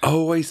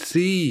 Oh, I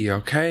see.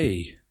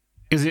 Okay.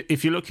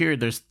 If you look here,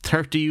 there's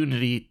 30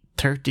 Unity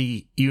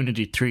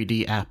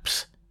 3D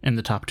apps in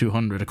the top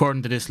 200,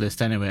 according to this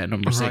list anyway, at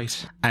number 6.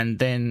 Right. And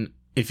then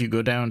if you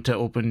go down to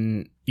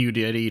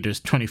OpenUDID, there's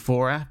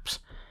 24 apps.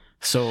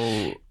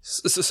 So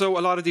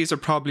a lot of these are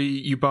probably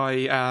you buy,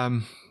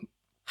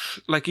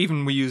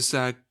 even we used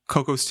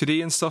Cocos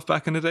 2D and stuff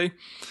back in the day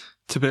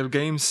to build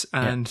games,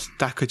 and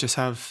that could just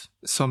have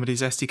some of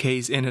these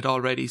SDKs in it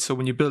already. So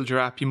when you build your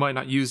app, you might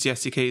not use the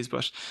SDKs,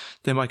 but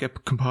they might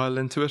get compiled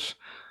into it.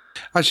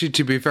 Actually,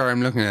 to be fair,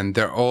 I'm looking at them.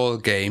 They're all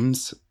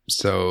games,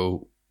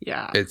 so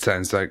yeah, it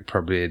sounds like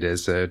probably it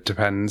is a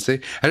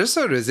dependency. I just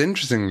thought it was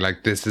interesting,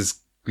 this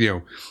is,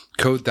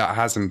 code that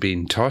hasn't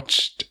been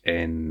touched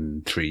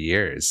in 3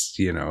 years,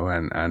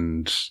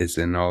 and is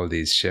in all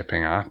these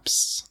shipping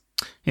apps.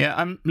 Yeah,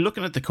 I'm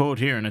looking at the code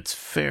here, and it's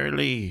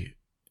fairly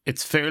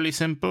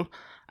simple.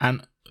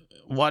 And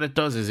what it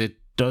does is it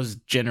does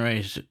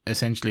generate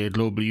essentially a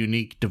global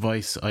unique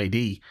device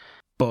ID,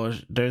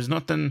 but there's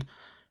nothing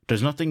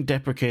there's nothing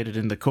deprecated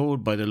in the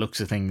code by the looks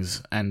of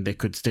things, and they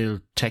could still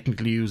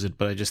technically use it.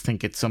 But I just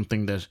think it's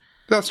something that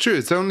That's true.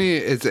 It's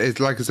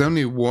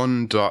only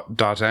one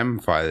 .m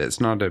file.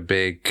 It's not a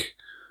big.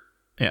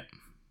 yeah.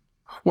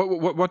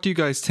 What do you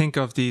guys think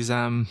of these?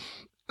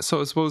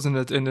 So I suppose in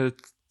the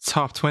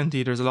top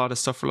 20, there's a lot of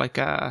stuff for like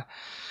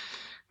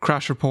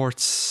crash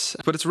reports,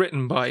 but it's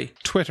written by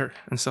Twitter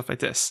and stuff like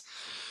this.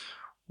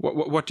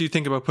 What do you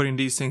think about putting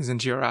these things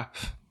into your app?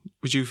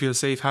 Would you feel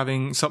safe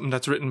having something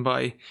that's written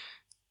by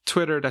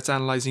Twitter that's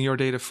analyzing your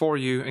data for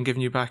you and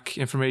giving you back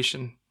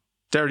information?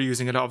 They're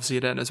using it obviously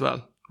then as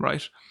well,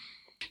 right?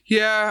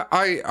 Yeah,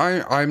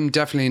 I'm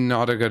definitely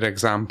not a good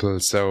example.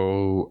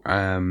 So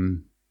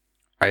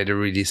I had a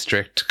really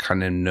strict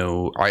kind of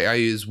no. I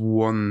use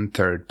one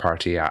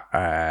third-party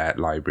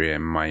library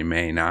in my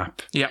main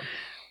app. Yeah.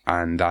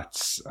 And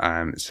that's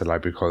it's a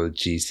library called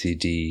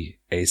GCD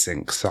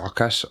Async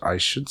Socket. I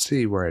should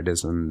see where it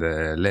is on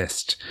the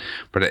list,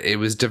 but it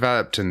was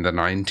developed in the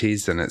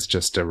 90s, and it's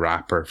just a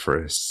wrapper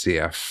for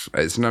CF.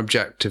 It's an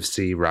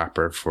Objective-C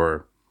wrapper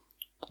for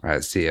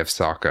CF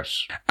Socket,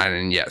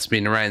 and yeah, it's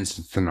been around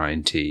since the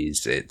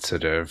 90s. It's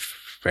sort of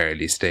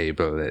fairly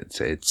stable.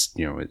 It's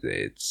you know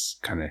it's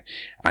kind of,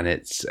 and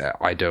it's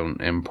I don't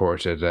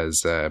import it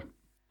as a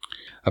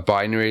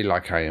binary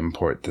like I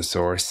import the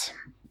source.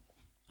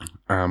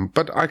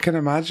 But I can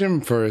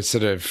imagine for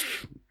sort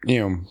of, you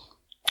know,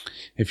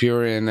 if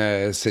you're in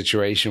a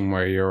situation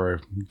where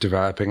you're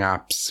developing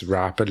apps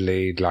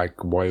rapidly,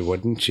 like, why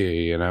wouldn't you,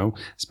 you know,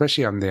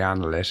 especially on the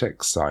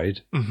analytics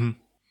side. Mm-hmm.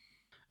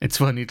 It's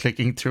funny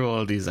clicking through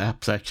all these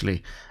apps,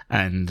 actually,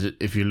 and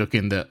if you look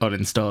in the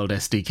uninstalled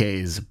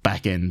SDKs,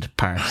 backend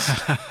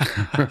parse.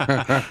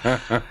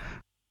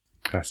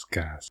 That's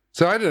gas.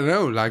 So I don't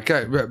know, like,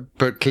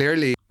 but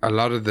clearly a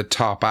lot of the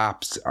top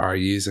apps are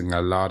using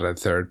a lot of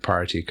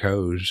third-party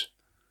code,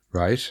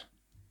 right?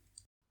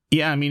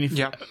 Yeah, I mean, if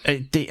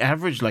the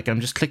average, like, I'm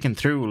just clicking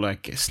through,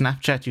 like,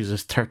 Snapchat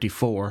uses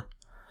 34,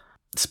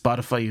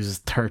 Spotify uses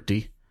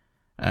 30,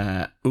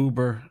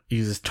 Uber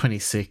uses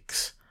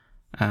 26,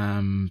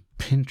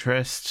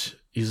 Pinterest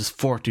uses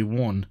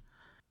 41.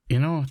 You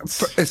know,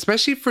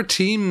 especially for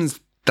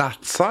teams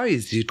that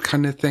size, you'd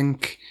kind of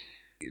think,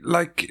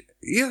 like,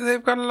 yeah,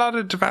 they've got a lot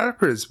of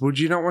developers. Would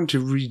you not want to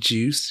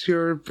reduce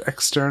your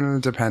external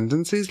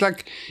dependencies?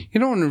 Like, you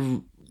don't want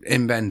to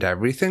invent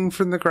everything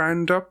from the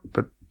ground up,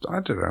 but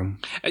I don't know.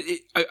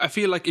 I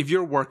feel like if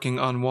you're working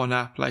on one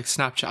app like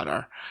Snapchat,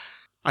 or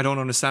I don't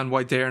understand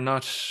why they're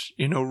not,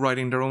 you know,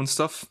 writing their own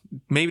stuff.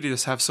 Maybe they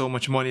just have so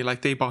much money.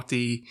 Like, they bought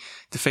the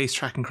face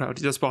tracking crowd.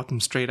 They just bought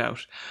them straight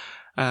out,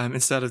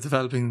 instead of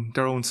developing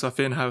their own stuff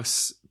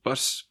in-house.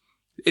 But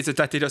is it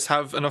that they just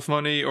have enough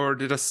money, or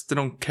they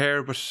don't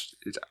care? But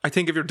I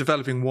think if you're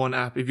developing one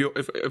app,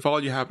 if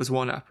all you have is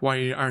one app,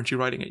 why aren't you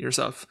writing it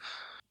yourself?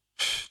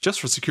 Just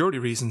for security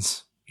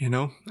reasons, you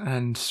know,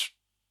 and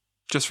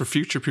just for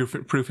future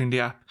proofing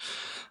the app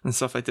and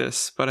stuff like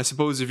this. But I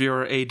suppose if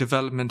you're a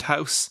development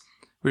house,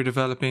 we're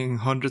developing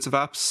hundreds of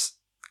apps,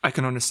 I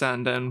can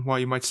understand then why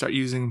you might start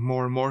using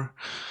more and more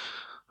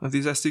of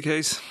these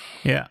SDKs.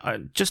 Yeah,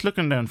 just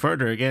looking down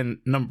further again,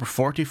 number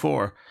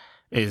 44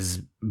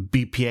 is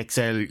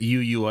BPXL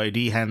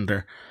UUID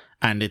handler,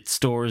 and it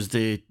stores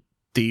the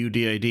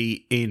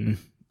UDID in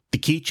the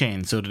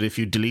keychain, so that if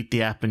you delete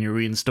the app and you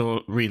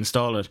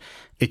reinstall it,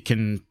 it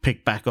can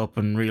pick back up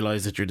and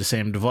realize that you're the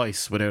same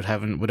device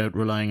without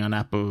relying on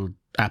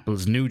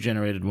Apple's new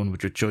generated one,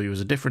 which would show you as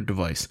a different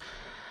device.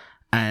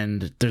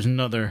 And there's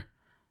another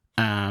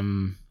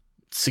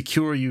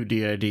secure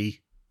UDID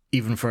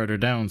even further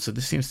down. So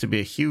this seems to be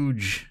a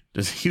huge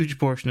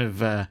portion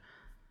of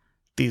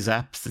these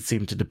apps that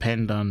seem to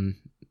depend on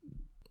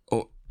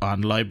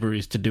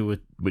libraries to do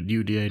with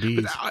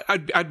UDIDs.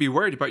 But I'd be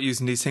worried about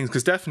using these things,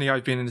 because definitely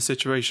I've been in a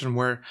situation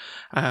where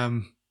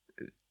I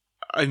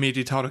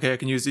immediately thought, okay, I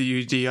can use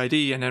the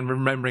UDID, and then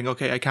remembering,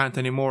 okay, I can't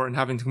anymore, and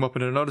having to come up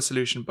with another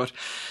solution. But,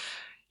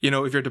 you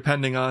know, if you're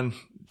depending on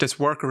this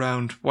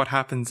workaround, what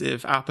happens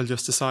if Apple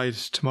just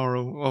decides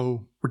tomorrow,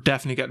 oh, we're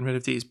definitely getting rid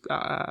of these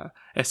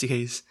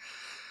SDKs?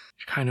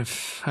 Kind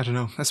of, I don't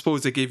know. I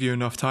suppose they give you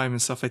enough time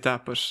and stuff like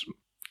that, but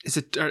is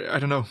it, I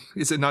don't know,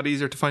 is it not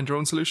easier to find your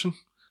own solution?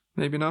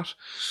 Maybe not.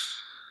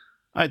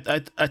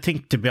 I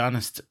think, to be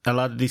honest, a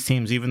lot of these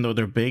teams, even though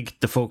they're big,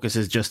 the focus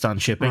is just on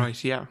shipping.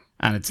 Right, yeah.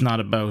 And it's not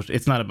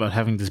about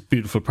having this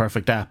beautiful,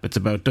 perfect app. It's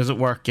about, does it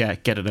work? Yeah,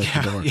 get it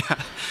out the door.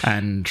 Yeah.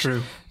 And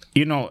true.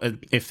 You know,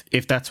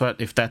 if that's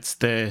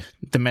the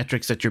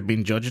metrics that you're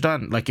being judged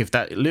on, like if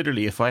I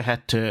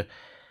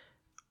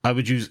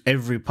would use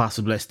every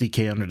possible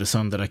SDK under the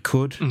sun that I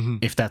could,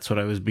 if that's what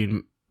I was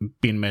being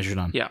measured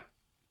on. Yeah,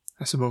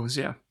 I suppose.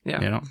 Yeah. You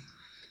know.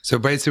 So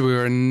basically, we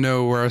were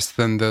no worse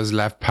than those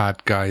left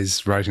pad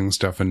guys writing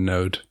stuff in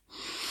Node.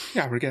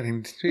 Yeah,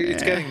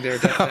 it's getting there,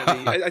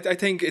 definitely. I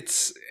think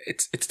it's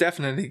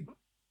definitely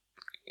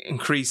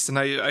increased, and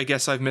I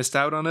guess I've missed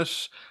out on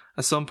it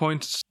at some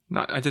point.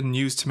 I didn't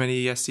use too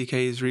many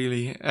SDKs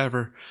really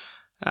ever,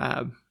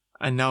 and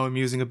now I'm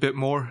using a bit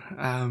more.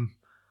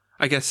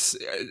 I guess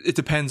it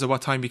depends on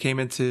what time you came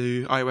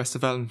into iOS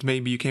development.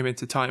 Maybe you came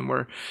into a time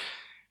where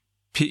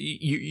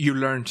you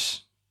learned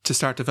to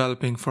start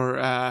developing for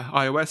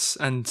iOS,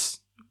 and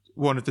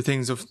one of the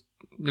things of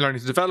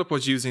learning to develop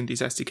was using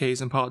these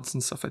SDKs and pods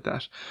and stuff like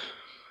that.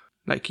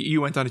 Like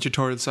you went on a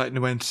tutorial site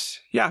and went,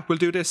 yeah, we'll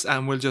do this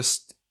and we'll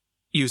just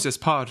use this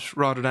pod,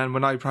 rather than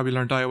when I probably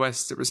learned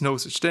iOS, there was no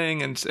such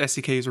thing and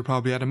SDKs were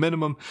probably at a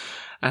minimum.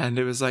 And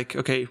it was like,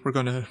 okay, we're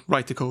going to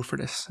write the code for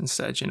this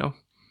instead, you know.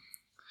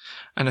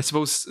 And I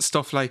suppose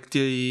stuff like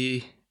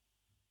the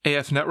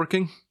AF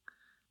networking,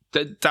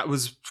 that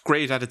was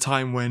great at a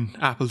time when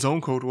Apple's own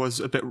code was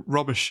a bit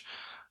rubbish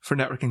for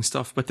networking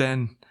stuff. But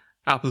then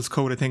Apple's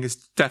code, I think, has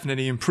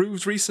definitely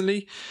improved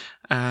recently.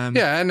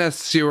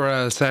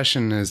 NSURL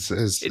session is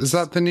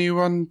that the new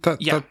one?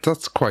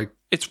 That's quite.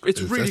 It's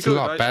really it's good. a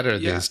lot better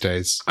these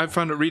days. I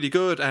found it really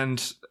good,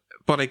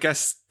 but I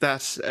guess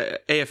that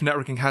AF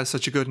networking has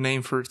such a good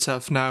name for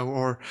itself now,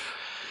 or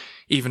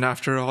even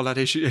after all that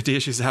the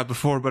issues it had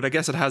before. But I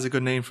guess it has a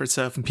good name for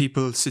itself, and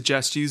people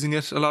suggest using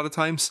it a lot of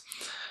times.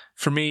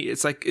 For me,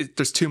 it's like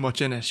there's too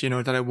much in it, you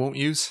know, that I won't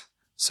use.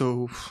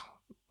 So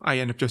I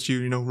end up just,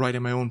 you know,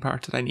 writing my own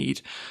part that I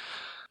need.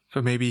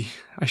 But maybe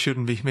I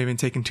shouldn't be. Maybe I'm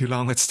taking too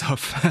long with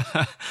stuff.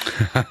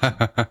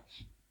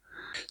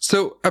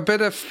 So a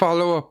bit of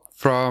follow-up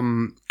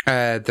from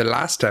the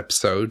last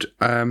episode.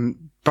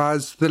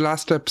 Baz, the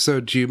last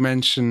episode you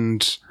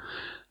mentioned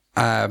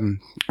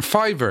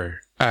Fiverr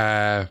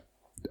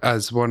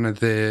as one of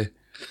the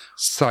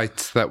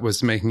sites that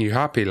was making you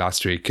happy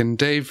last week. And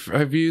Dave,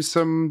 have you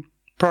some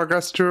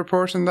progress to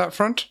report on that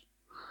front?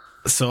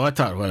 So I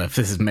thought, well, if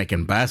this is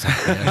making Baz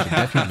happy, I should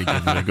definitely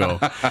give it a go.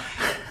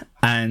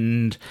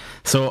 And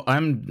so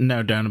I'm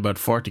now down about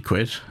 40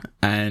 quid.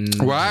 And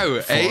wow,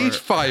 8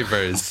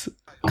 Fivers.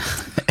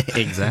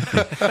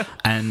 Exactly.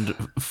 And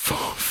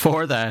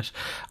for that,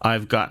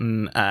 I've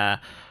gotten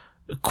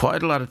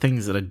quite a lot of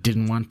things that I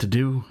didn't want to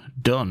do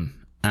done.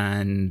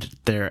 And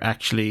they're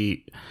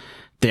actually,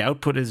 the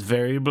output is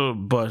variable,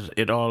 but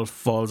it all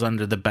falls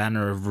under the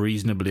banner of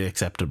reasonably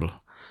acceptable,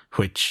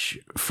 which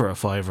for a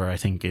Fiverr I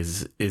think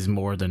is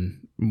more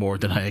than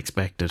I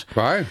expected.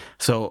 Wow.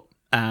 So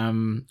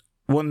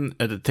one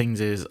of the things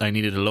is I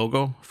needed a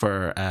logo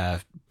for a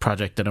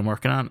project that I'm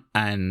working on,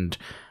 and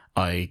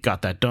I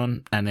got that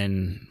done, and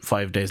then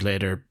 5 days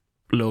later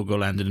logo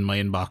landed in my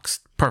inbox.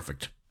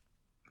 Perfect.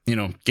 You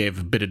know, gave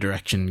a bit of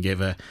direction, gave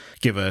a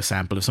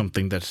sample of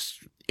something that's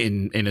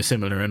in a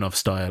similar enough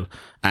style,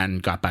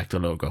 and got back the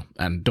logo.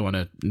 And don't want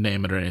to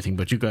name it or anything,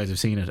 but you guys have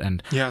seen it,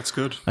 and yeah, it's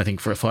good. I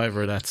think for a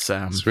Fiverr that's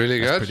it's really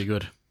good. Pretty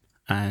good.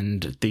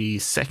 And the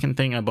second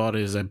thing I bought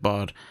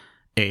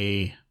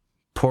a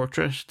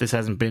portrait. This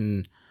hasn't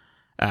been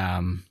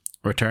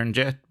returned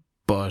yet,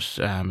 but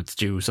it's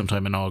due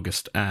sometime in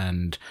August,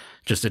 and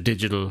just a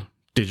digital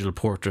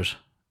portrait.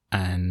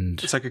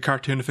 And it's like a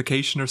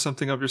cartoonification or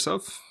something of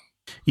yourself.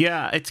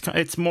 Yeah,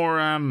 it's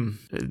more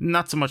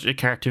not so much a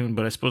cartoon,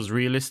 but I suppose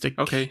realistic.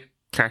 Okay.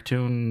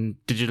 Cartoon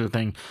digital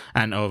thing,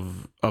 and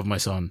of my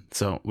son.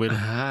 So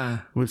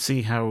we'll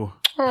see how.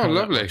 Oh, how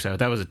lovely! That works out.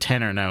 That was a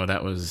tenner. Now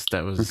that was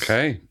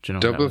okay. You know,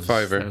 double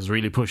Fiverr. That was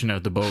really pushing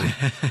out the boat.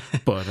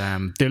 But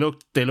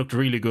they looked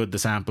really good. The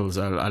samples.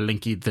 I'll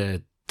link you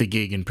the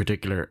gig in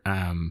particular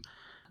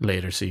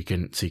later, so you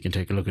can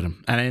take a look at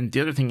them. And then the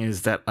other thing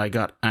is that I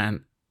got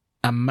an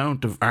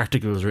amount of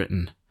articles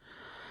written.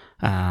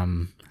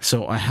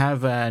 So I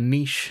have a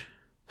niche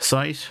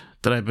site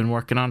that I've been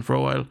working on for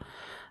a while.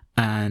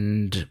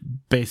 And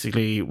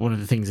basically one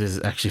of the things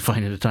is actually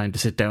finding the time to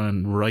sit down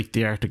and write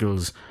the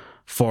articles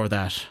for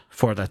that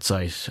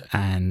site.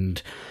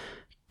 And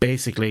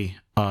basically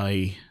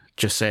I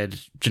just said,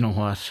 do you know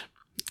what,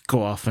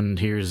 go off and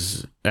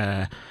here's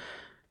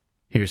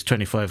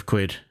 25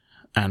 quid,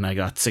 and I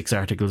got 6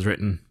 articles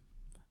written,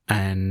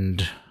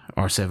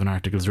 or 7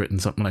 articles written,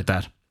 something like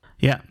that.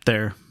 Yeah,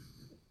 they're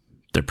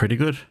pretty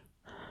good.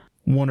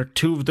 1 or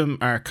 2 of them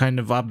are kind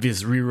of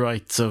obvious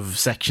rewrites of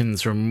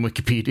sections from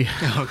Wikipedia.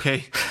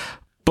 Okay.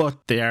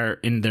 But they are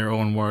in their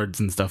own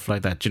words and stuff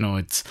like that. You know,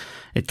 it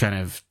kind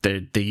of,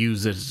 they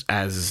use it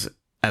as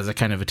a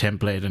kind of a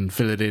template and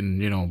fill it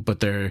in, you know, but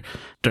they're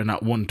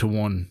not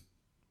 1-to-1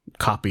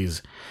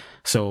 copies.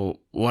 So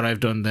what I've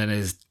done then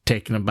is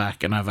taken them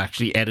back, and I've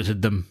actually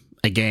edited them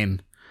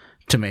again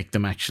to make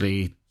them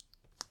actually,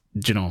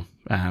 you know,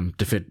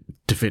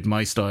 to fit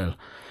my style,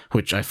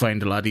 which I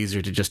find a lot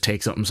easier to just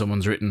take something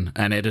someone's written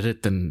and edit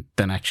it than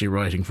actually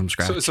writing from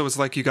scratch. So it's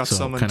like you got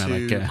someone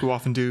to go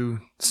off and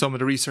do some of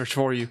the research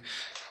for you,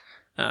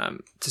 to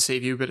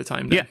save you a bit of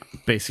time. Then. Yeah,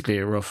 basically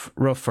a rough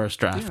first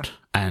draft,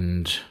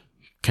 and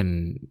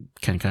can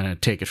kind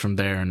of take it from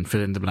there and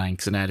fill in the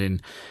blanks and add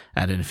in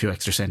a few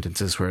extra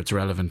sentences where it's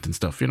relevant and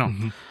stuff, you know.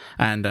 Mm-hmm.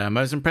 And I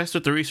was impressed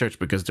with the research,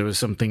 because there was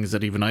some things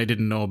that even I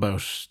didn't know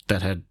about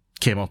that had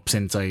came up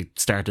since I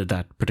started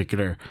that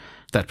particular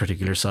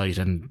site,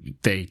 and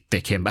they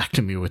came back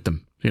to me with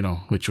them, you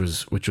know, which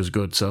was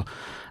good. So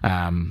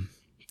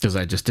because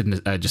I just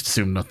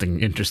assumed nothing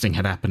interesting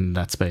had happened in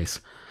that space.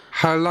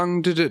 How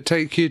long did it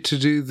take you to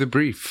do the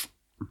brief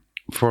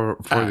for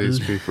these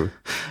people?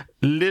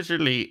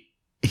 Literally,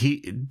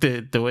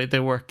 the way they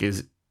work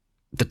is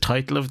the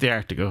title of the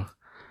article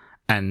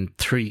and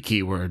 3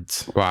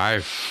 keywords. Wow.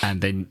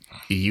 And then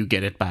you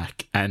get it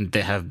back. And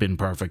they have been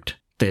perfect.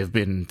 They've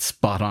been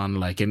spot on.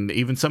 Like, and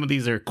even some of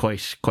these are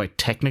quite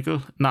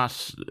technical,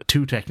 not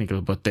too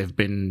technical, but they've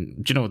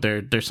been, you know,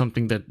 they're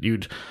something that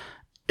you'd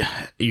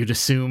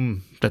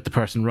assume that the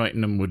person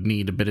writing them would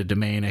need a bit of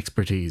domain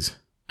expertise,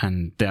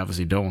 and they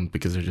obviously don't,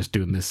 because they're just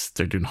doing this.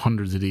 They're doing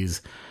hundreds of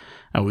these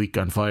a week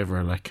on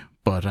Fiverr, like.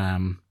 But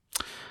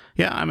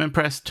yeah, I'm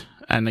impressed.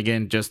 And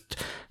again, just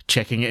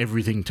checking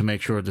everything to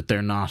make sure that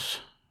they're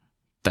not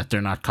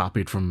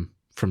copied from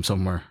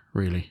somewhere,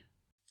 really.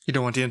 You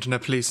don't want the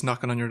internet police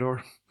knocking on your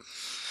door.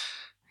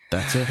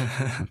 That's it.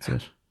 That's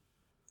it.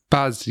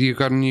 Baz, you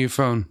got a new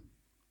phone?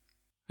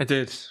 I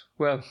did.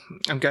 Well,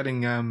 I'm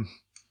getting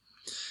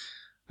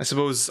I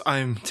suppose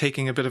I'm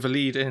taking a bit of a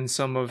lead in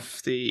some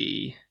of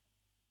the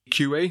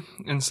QA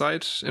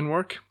inside in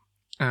work.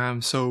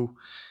 So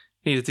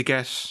needed to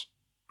get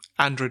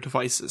Android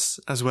devices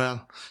as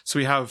well. So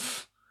we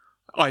have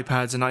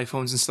iPads and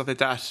iPhones and stuff like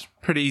that.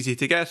 Pretty easy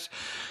to get.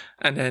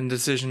 And then the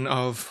decision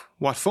of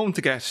what phone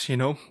to get, you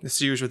know, it's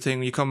the usual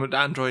thing. You come with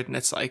Android and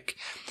it's like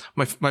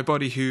my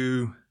buddy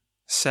who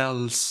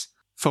sells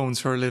phones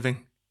for a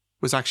living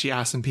was actually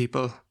asking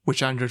people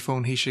which Android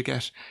phone he should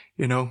get.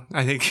 You know,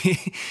 I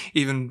think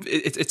even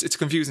it's a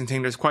confusing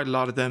thing. There's quite a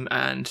lot of them,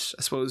 and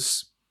I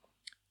suppose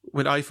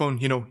with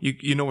iPhone, you know,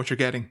 you know what you're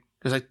getting.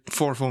 There's like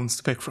 4 phones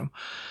to pick from,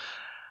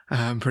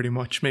 pretty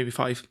much, maybe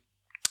 5.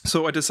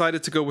 So I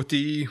decided to go with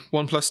the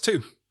OnePlus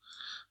 2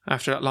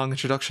 after that long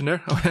introduction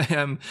there.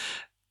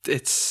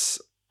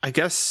 I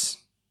guess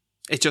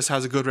it just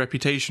has a good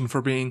reputation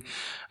for being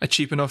a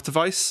cheap enough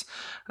device,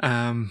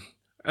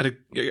 at a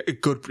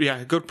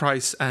good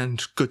price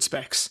and good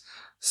specs.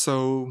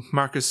 So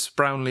Marcus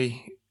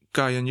Brownlee,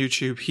 guy on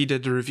YouTube, he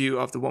did the review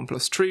of the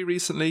OnePlus 3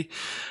 recently,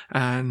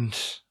 and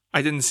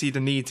I didn't see the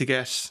need to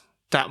get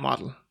that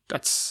model. I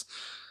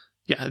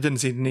didn't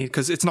see the need,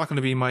 because it's not going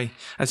to be my,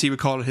 as he would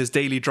call it, his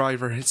daily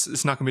driver.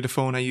 It's not going to be the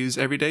phone I use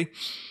every day.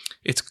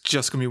 It's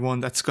just going to be one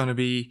that's going to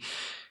be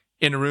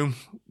in a room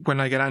when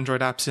I get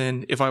Android apps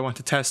in. If I want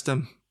to test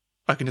them,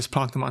 I can just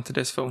plonk them onto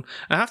this phone.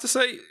 I have to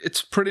say,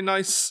 it's pretty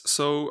nice.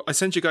 So I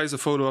sent you guys a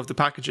photo of the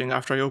packaging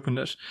after I opened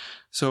it.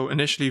 So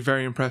initially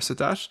very impressed with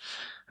that.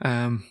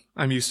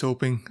 I'm used to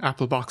opening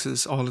Apple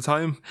boxes all the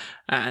time,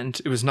 and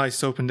it was nice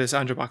to open this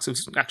Android box.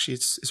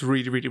 It's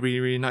really, really, really,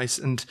 really nice.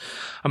 And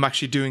I'm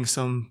actually doing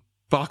some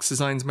box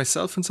designs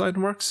myself inside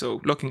and work.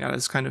 So looking at it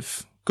is kind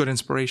of good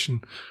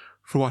inspiration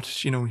for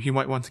what, you know, you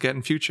might want to get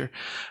in future.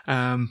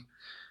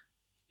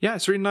 Yeah,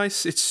 it's really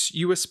nice. It's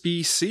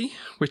USB-C,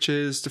 which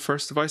is the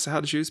first device I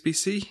had is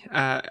USB-C.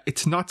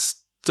 It's not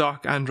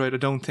stock Android, I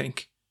don't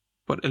think,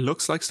 but it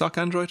looks like stock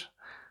Android.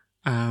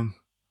 I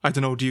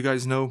don't know, do you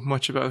guys know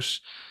much about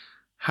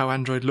how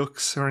Android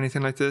looks or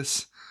anything like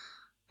this?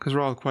 Because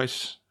we're all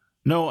quite...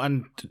 No,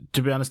 and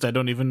to be honest, I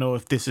don't even know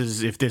if this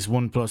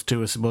OnePlus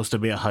 2 is supposed to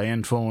be a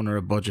high-end phone or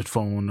a budget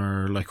phone,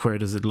 or like, where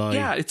does it lie?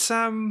 Yeah, it's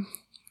I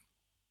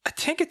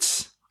think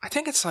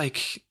it's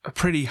like a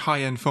pretty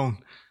high-end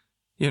phone,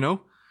 you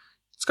know?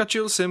 It's got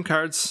dual SIM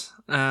cards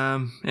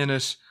in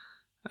it.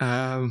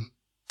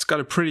 It's got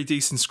a pretty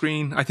decent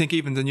screen. I think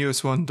even the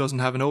newest one doesn't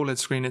have an OLED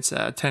screen. It's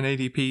a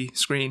 1080p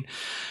screen.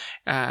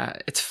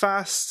 It's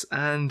fast,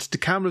 and the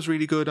camera's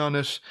really good on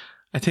it.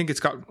 I think it's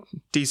got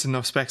decent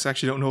enough specs. I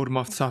actually don't know them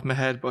off the top of my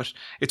head, but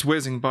it's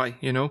whizzing by,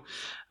 you know?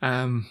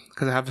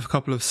 Because I have a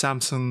couple of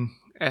Samsung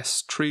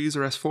S3s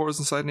or S4s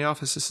inside in the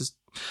office. This is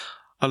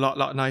a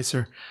lot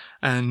nicer.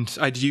 And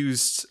I'd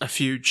used a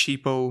few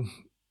cheapo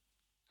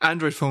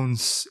Android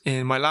phones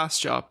in my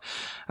last job,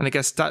 and I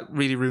guess that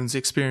really ruins the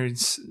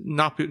experience.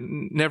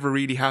 Never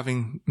really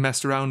having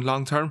messed around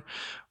long term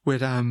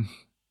with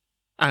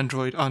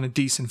Android on a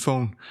decent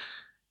phone.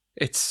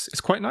 It's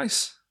quite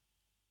nice.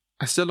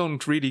 I still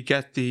don't really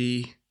get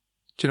the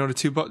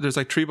 2 buttons. There's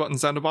like 3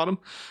 buttons down the bottom.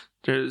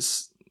 I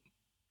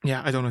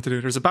don't know what to do.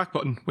 There's a back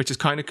button, which is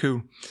kind of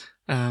cool.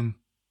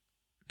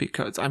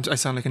 Because I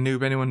sound like a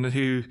noob. Anyone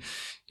who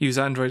uses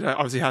Android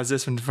obviously has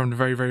this from the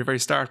very, very, very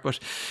start. But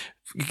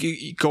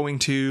going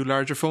to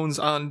larger phones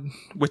on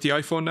with the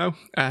iPhone now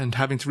and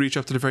having to reach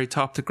up to the very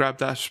top to grab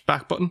that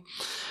back button,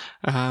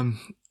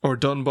 or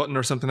done button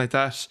or something like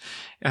that,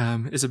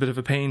 is a bit of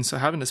a pain. So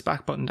having this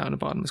back button down the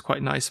bottom is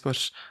quite nice.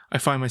 But I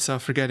find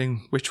myself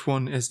forgetting which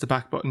one is the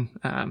back button.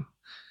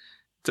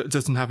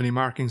 Doesn't have any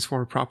markings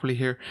for it properly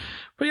here.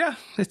 But yeah,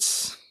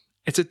 it's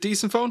a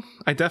decent phone.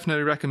 I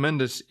definitely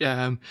recommend it.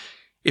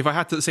 If I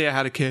had to say I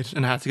had a kid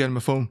and I had to get him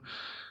a phone,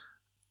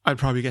 I'd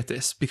probably get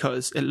this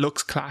because it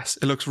looks class.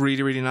 It looks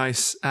really, really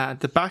nice.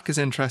 The back is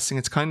interesting.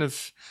 It's kind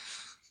of,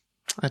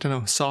 I don't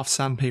know, soft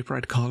sandpaper,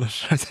 I'd call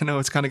it. I don't know.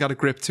 It's kind of got a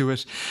grip to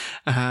it.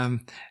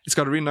 It's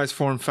got a really nice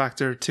form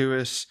factor to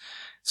it.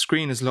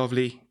 Screen is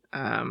lovely.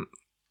 I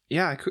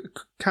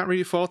can't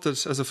really fault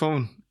it as a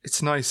phone.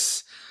 It's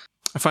nice.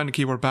 I find the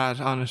keyboard bad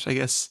on it. I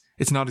guess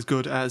it's not as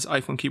good as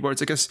iPhone keyboards.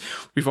 I guess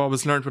we've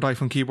always learned with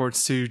iPhone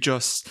keyboards to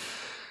just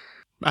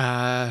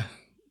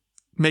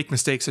make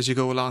mistakes as you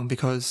go along,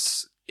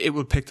 because it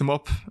will pick them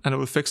up and it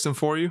will fix them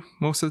for you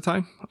most of the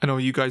time. I know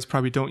you guys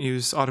probably don't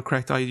use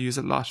autocorrect. I use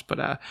it a lot, but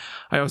I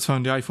always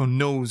found the iPhone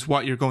knows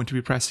what you're going to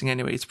be pressing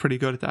anyway. It's pretty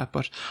good at that,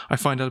 but I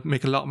find I'll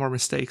make a lot more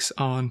mistakes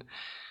on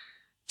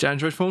the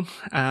Android phone.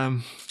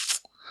 I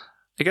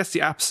guess the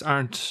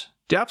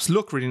apps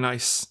look really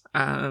nice,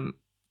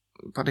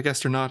 but I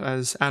guess they're not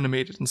as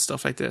animated and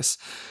stuff like this.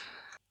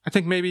 I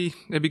think maybe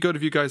it'd be good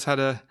if you guys had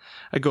a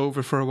go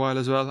over for a while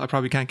as well. I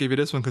probably can't give you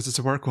this one because it's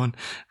a work one,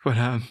 but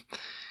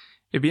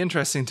it'd be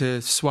interesting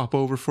to swap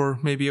over for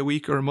maybe a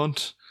week or a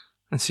month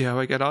and see how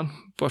I get on.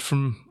 But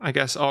from, I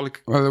guess,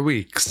 a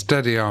week,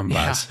 steady on,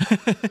 Baz.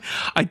 Yeah.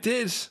 I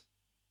did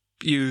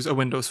use a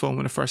Windows phone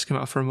when it first came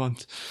out for a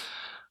month,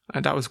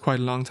 and that was quite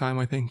a long time,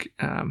 I think.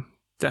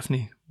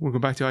 Definitely we'll go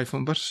back to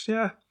iPhone, but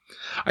yeah,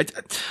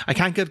 I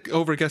can't get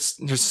over, I guess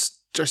there's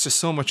just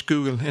so much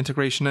Google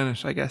integration in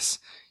it. I guess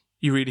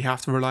you really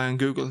have to rely on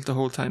Google the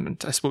whole time,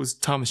 and I suppose,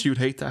 Thomas, you'd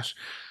hate that.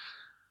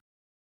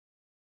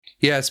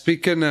 Yeah,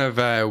 speaking of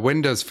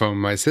Windows Phone,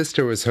 my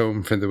sister was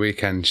home for the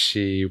weekend.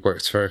 She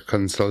works for a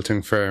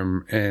consulting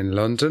firm in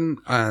London,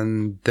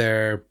 and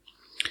there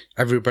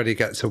everybody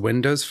gets a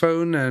Windows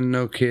Phone, a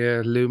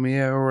Nokia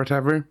Lumia or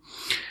whatever,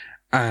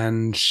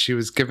 and she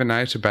was giving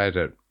out about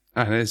it.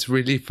 And it's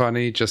really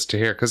funny just to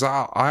hear, because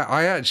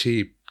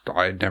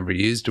I'd never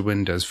used a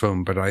Windows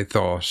Phone, but I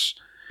thought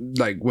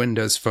like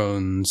Windows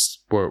phones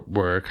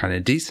were kind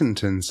of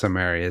decent in some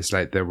areas.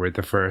 Like they were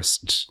the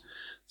first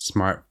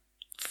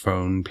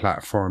smartphone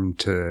platform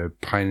to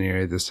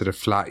pioneer the sort of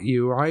flat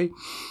UI.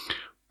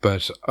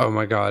 But oh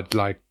my God,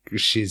 like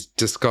she's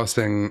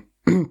discussing,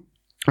 I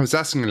was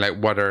asking her like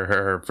what are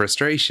her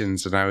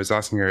frustrations, and I was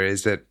asking her,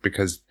 is it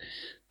because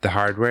the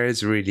hardware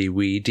is really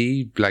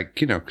weedy, like,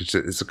 you know, because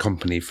it's a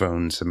company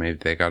phone, so maybe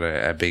they got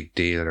a big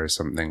deal or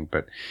something.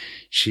 But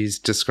she's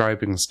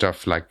describing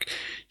stuff like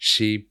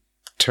she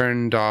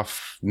turned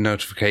off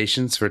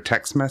notifications for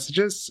text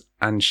messages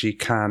and she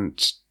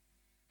can't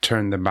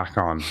turn them back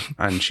on.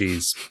 And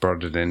she's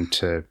brought it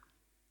into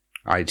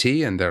IT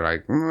and they're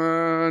like,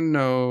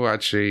 no,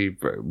 actually,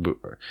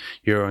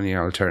 your only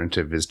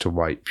alternative is to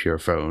wipe your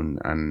phone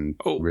and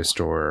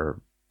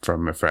restore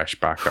from a fresh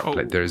backup.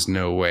 Like, there's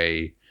no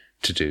way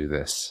to do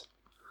this.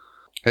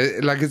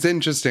 Like, it's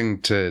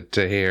interesting to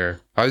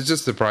hear. I was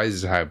just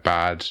surprised at how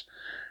bad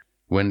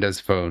Windows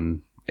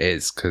Phone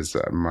is, because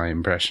my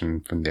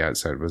impression from the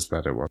outside was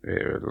that it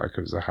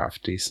was a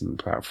half decent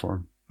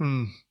platform.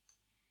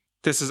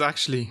 This is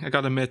actually, I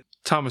gotta admit,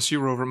 Thomas, you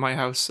were over at my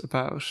house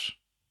about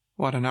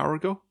an hour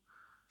ago?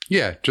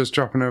 Yeah, just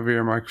dropping over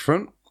your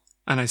microphone.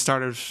 And I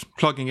started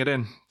plugging it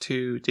in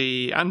to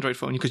the Android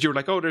phone, because you were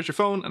like, oh, there's your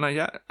phone. And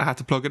I had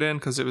to plug it in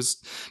because it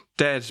was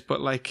dead. But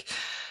like,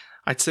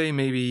 I'd say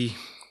maybe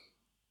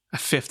a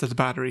fifth of the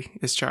battery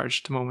is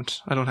charged at the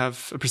moment. I don't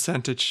have a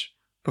percentage,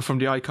 but from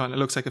the icon, it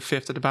looks like a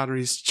fifth of the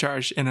battery is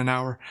charged in an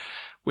hour,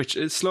 which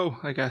is slow,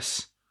 I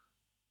guess.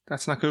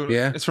 That's not cool.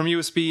 Yeah. It's from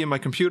USB in my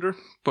computer,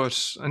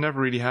 but I never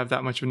really have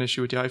that much of an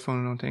issue with the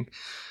iPhone, I don't think.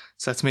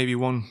 So that's maybe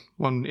one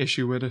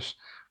issue with it.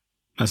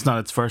 That's not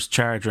its first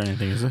charge or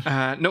anything, is it?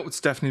 No,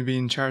 it's definitely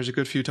been charged a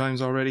good few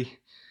times already.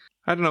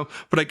 I don't know,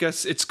 but I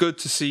guess it's good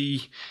to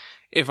see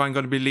if I'm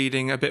going to be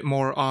leading a bit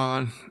more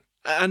on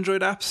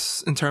Android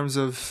apps in terms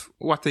of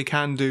what they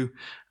can do,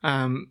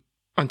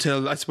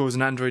 until, I suppose,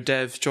 an Android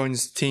dev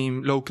joins the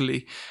team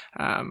locally.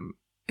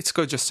 It's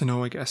good just to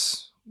know, I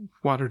guess,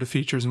 what are the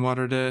features and what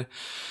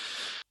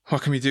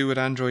can we do with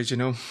Android, you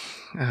know?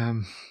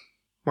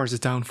 Where's the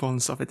downfall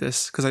and stuff like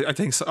this? Because I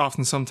think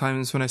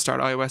sometimes when I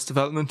start iOS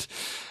development,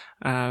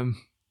 I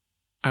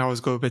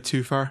always go a bit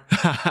too far.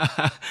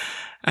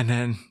 And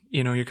then,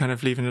 you know, you're kind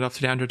of leaving it up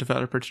to the Android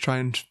developer to try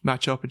and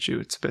match up with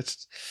you. It's a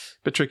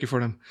bit tricky for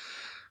them.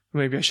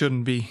 Maybe I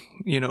shouldn't be,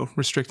 you know,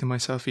 restricting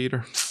myself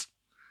either.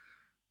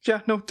 Yeah,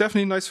 no,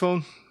 definitely a nice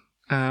phone.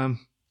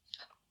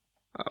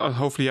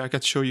 Hopefully I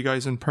get to show you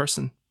guys in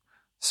person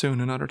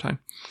soon another time.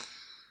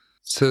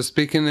 So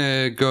speaking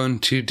of going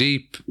too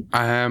deep,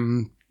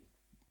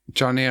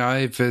 Johnny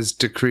Ive has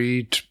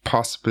decreed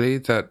possibly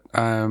that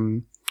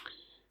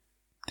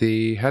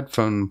the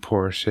headphone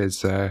port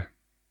is a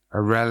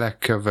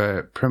relic of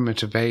a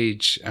primitive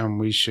age and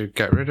we should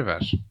get rid of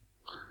it.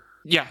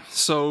 Yeah,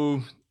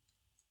 so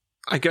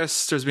I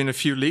guess there's been a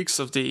few leaks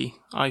of the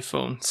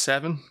iPhone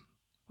 7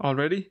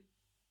 already.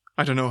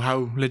 I don't know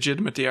how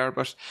legitimate they are,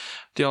 but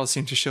they all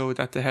seem to show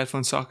that the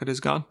headphone socket is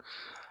gone.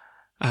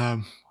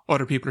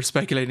 Other people are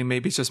speculating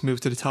maybe it's just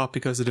moved to the top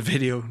because of the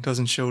video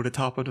doesn't show the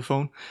top of the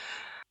phone.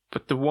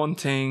 But the one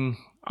thing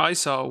I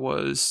saw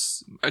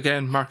was,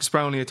 again, Marcus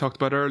Brownlee I talked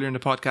about earlier in the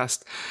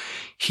podcast.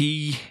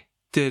 He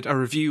did a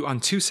review on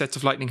 2 sets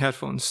of Lightning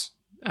headphones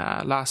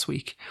last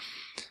week.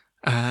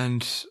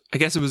 And I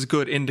guess it was a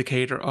good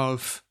indicator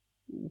of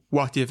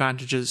what the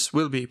advantages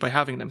will be by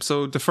having them.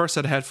 So the first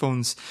set of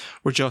headphones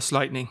were just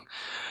Lightning,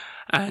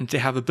 and they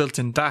have a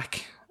built-in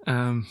DAC.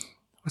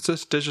 What's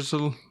this?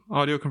 Digital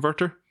audio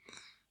converter?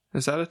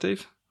 Is that it,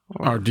 Dave?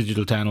 Or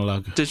digital to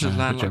analog. Digital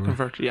to analog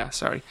converter, yeah,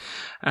 sorry.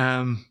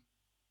 And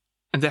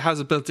it has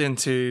it built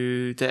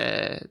into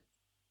the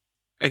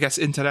I guess,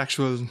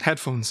 intellectual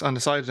headphones on the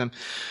side of them.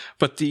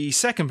 But the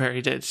second pair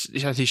he did,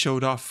 that he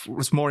showed off,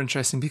 was more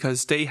interesting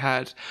because they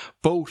had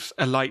both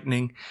a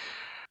Lightning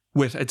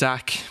with a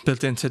DAC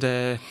built into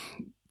the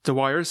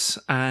wires,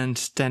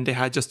 and then they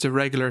had just a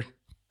regular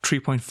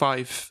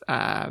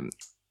 3.5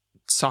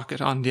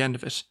 socket on the end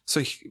of it.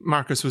 So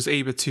Marcus was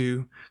able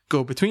to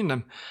go between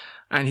them.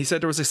 And he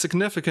said there was a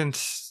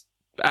significant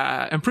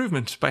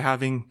improvement by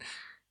having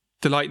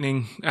the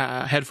Lightning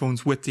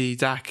headphones with the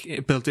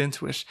DAC built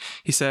into it.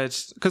 He said,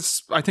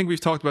 because I think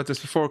we've talked about this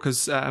before,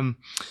 because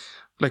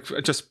like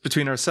just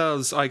between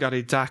ourselves, I got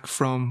a DAC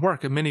from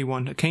work, a mini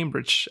one at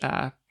Cambridge.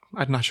 I'm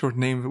not sure what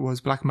the name of it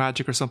was, Black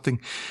Magic or something.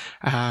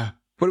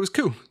 But it was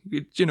cool.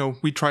 You know,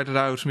 we tried it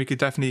out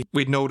and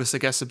we'd notice, I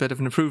guess, a bit of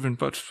an improvement.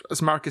 But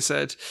as Marcus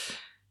said,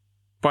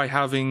 by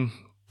having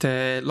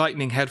the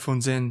Lightning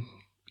headphones in,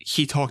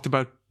 he talked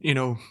about, you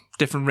know,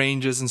 different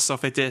ranges and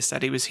stuff like this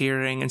that he was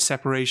hearing, and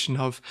separation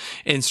of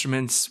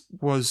instruments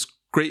was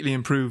greatly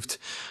improved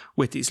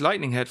with these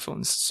Lightning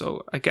headphones.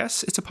 So I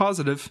guess it's a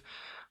positive,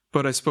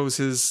 but I suppose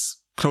his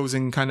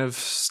closing kind of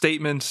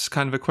statement,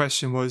 kind of a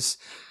question was,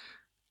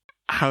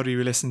 how do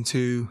you listen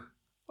to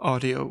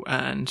audio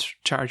and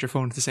charge your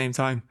phone at the same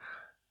time?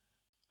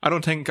 I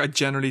don't think I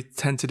generally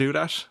tend to do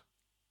that.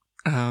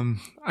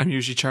 I'm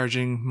usually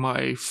charging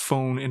my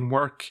phone in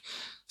work,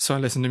 so I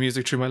listen to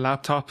music through my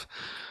laptop.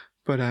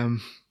 But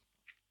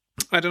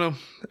I don't know.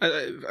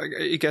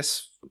 I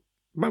guess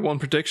my one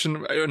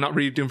prediction, I'm not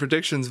really doing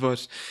predictions,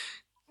 but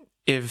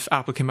if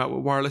Apple came out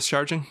with wireless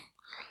charging,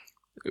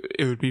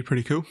 it would be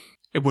pretty cool.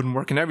 It wouldn't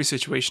work in every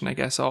situation, I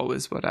guess,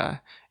 always, but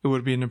it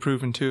would be an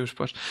improvement to it.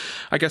 But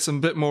I guess I'm a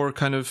bit more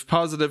kind of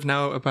positive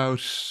now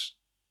about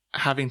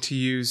having to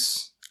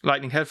use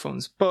Lightning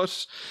headphones.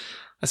 But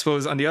I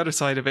suppose on the other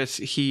side of it,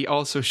 he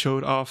also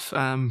showed off,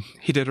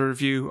 he did a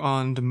review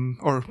on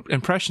or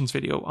impressions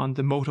video on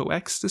the Moto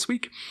X this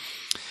week.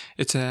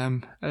 It's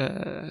a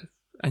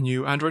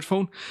new Android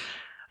phone,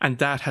 and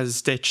that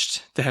has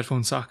ditched the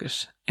headphone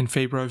socket in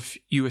favor of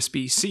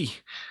USB-C.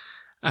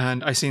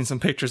 And I've seen some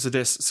pictures of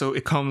this. So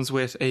it comes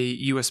with a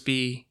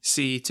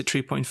USB-C to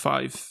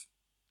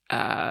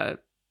 3.5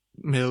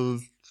 mil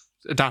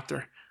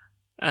adapter,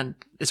 and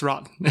it's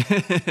rotten.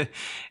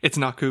 It's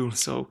not cool.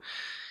 So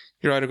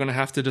you're either going to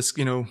have to just,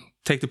 you know,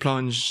 take the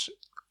plunge,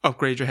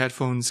 upgrade your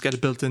headphones, get a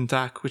built-in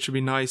DAC, which would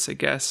be nice, I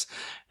guess,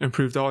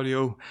 improved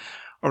audio,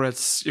 or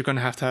else you're going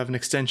to have an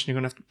extension you're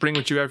going to have to bring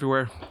with you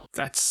everywhere.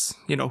 That's,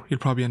 you know, you'll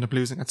probably end up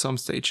losing at some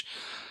stage.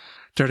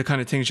 They're the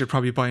kind of things you'd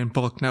probably buy in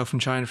bulk now from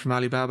China, from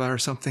Alibaba or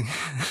something.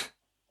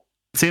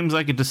 Seems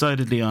like a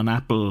decidedly on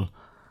Apple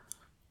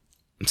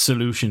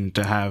solution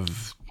to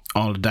have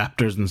all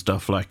adapters and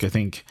stuff. Like, I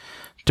think,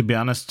 to be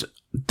honest,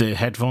 the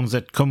headphones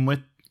that come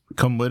with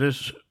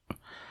it,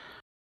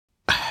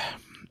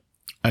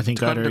 I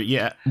think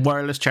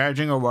wireless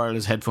charging or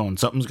wireless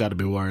headphones. Something's got to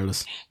be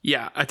wireless.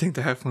 Yeah, I think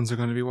the headphones are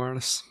going to be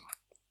wireless.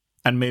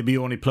 And maybe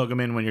you only plug them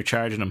in when you're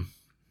charging them,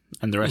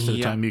 and the rest of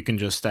the time you can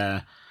just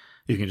have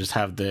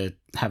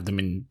them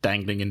in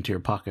dangling into your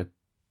pocket.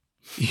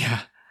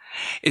 Yeah.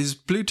 Is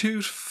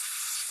Bluetooth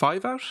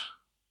 5 out?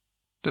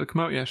 Did it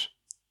come out yet?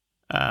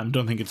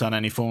 Don't think it's on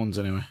any phones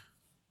anyway.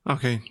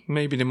 Okay,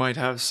 maybe they might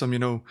have some, you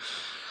know,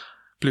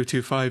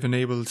 Bluetooth 5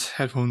 enabled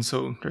headphones,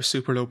 so they're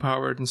super low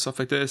powered and stuff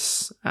like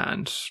this.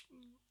 And,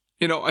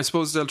 you know, I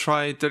suppose they're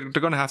going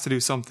to have to do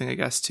something, I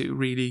guess, to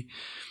really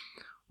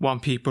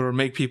want people or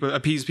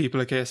appease people,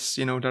 I guess,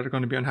 you know, that are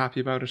going to be unhappy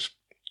about it.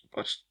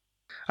 But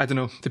I don't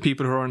know, the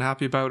people who are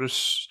unhappy about it,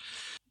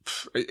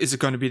 is it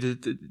going to be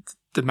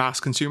the mass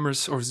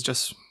consumers, or is it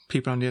just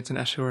people on the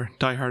internet who are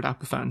diehard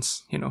Apple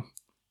fans, you know,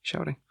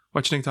 shouting?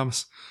 What do you think,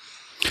 Thomas?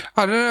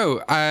 I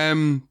don't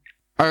know.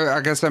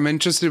 I guess I'm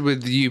interested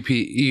with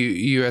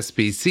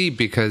USB-C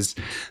because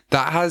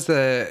that has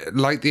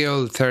like the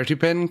old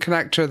 30-pin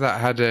connector that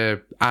had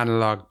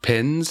analog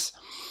pins.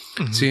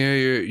 Mm-hmm. So, you know,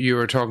 you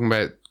were talking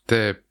about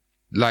the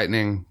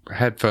Lightning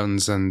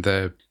headphones and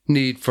the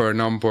need for an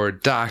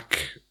onboard DAC.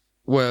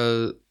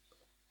 Well,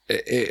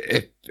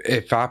 if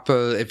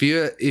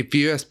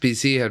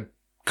USB-C had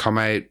come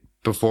out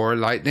before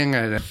Lightning,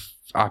 and if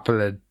Apple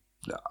had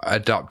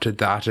adopted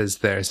that as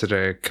their sort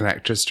of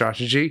connector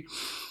strategy,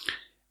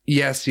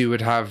 yes, you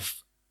would have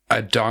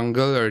a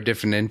dongle or a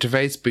different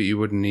interface, but you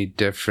wouldn't need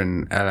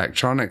different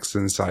electronics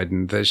inside.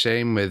 And the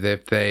shame with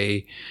if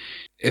they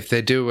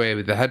do away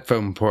with the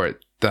headphone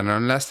port, then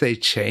unless they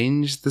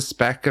change the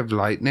spec of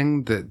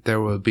Lightning, that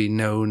there will be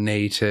no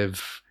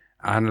native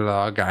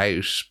analog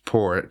out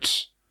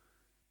port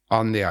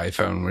on the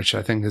iPhone, which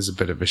I think is a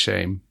bit of a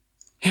shame.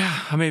 Yeah,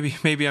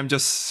 maybe I'm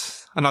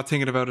not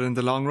thinking about it in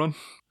the long run.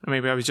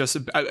 Maybe I was just,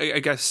 I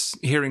guess,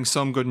 hearing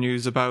some good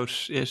news about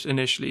it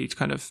initially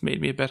kind of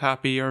made me a bit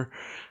happy. Or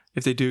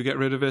if they do get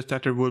rid of it,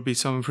 that there will be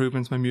some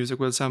improvements. My music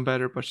will sound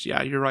better. But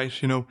yeah, you're right.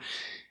 You know,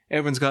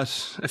 everyone's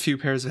got a few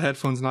pairs of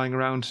headphones lying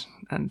around,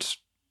 and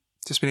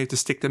just being able to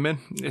stick them in,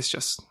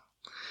 it's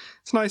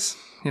nice,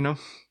 you know.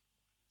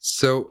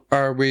 So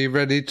are we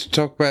ready to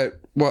talk about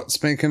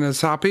what's making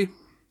us happy?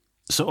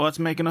 So what's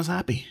making us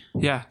happy?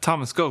 Yeah,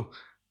 Thomas, go.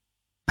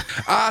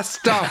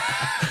 Stop.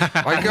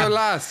 I go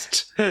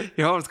last.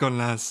 You're always going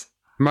last.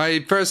 My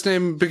first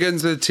name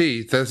begins with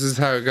T. This is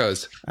how it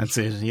goes. That's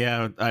it.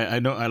 Yeah, I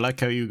know. I like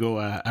how you go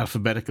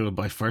alphabetical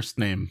by first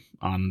name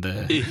on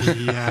the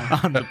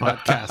on the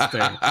podcast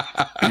there,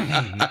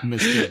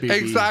 Mr. BB.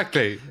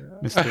 Exactly.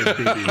 Mr.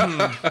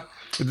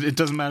 BB. It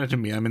doesn't matter to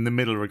me. I'm in the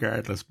middle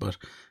regardless. But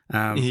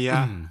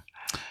Okay.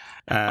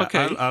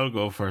 I'll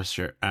go first.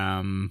 Sure.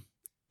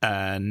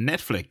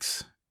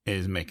 Netflix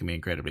is making me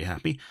incredibly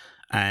happy.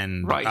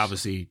 And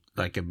obviously,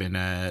 like, I've been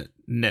a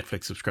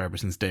Netflix subscriber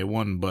since day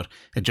one, but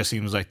it just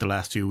seems like the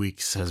last few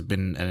weeks has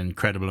been an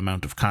incredible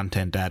amount of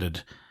content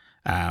added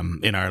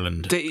in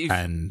Ireland.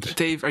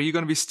 Dave, are you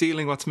going to be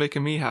stealing what's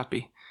making me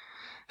happy?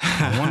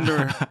 I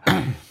wonder.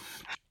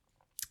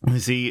 You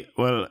see,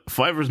 well,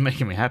 Fiverr's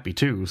making me happy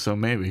too, so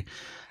maybe.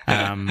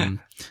 I'll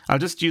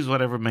just use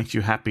whatever makes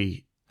you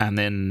happy, and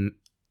then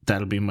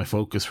that'll be my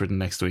focus for the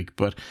next week.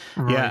 But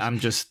yeah,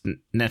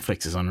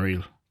 Netflix is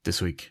unreal this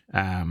week.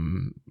 A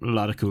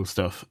lot of cool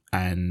stuff,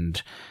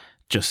 and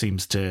just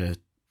seems to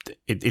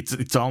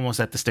it's almost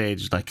at the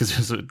stage, like,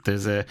 because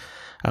there's a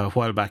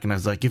while back, and I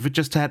was like, if it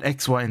just had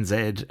X, Y, and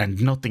Z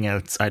and nothing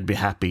else, I'd be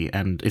happy.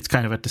 And it's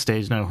kind of at the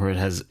stage now where it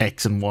has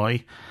X and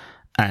Y,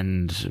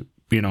 and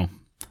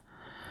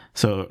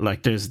so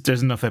like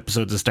there's enough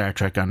episodes of Star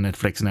Trek on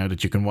Netflix now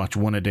that you can watch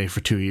one a day for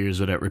 2 years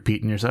without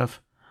repeating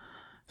yourself.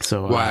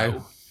 So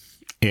wow.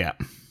 Yeah,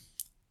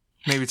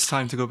 maybe it's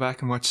time to go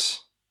back and watch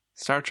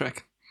Star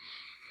Trek.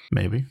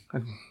 Maybe.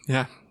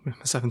 Yeah,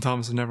 myself and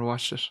Thomas have never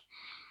watched it.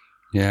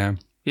 Yeah.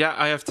 Yeah,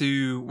 I have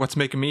to. What's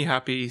making me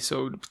happy?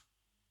 So,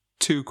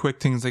 2 quick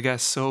things, I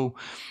guess. So,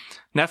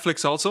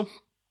 Netflix also.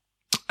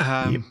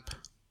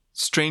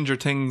 Stranger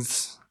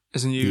Things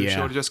is a new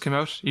show that just came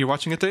out. Are you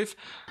watching it, Dave?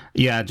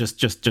 Yeah,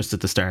 just at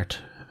the start.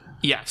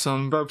 Yeah, so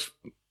I'm about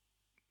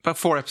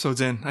 4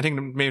 episodes in. I think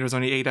maybe there's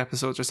only 8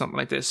 episodes or something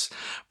like this.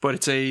 But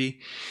it's a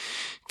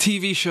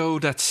TV show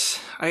it's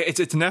a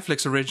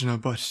Netflix original,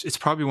 but it's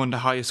probably one of the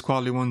highest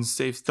quality ones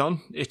they've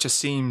done. It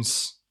just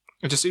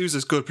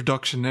oozes good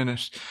production in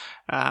it.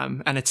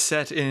 And it's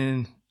set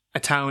in a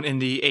town in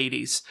the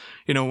 80s.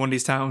 One of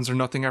these towns where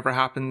nothing ever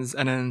happens,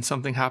 and then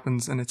something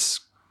happens, and it's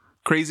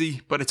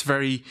crazy, but it's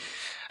very,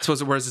 I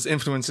suppose it wears its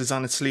influences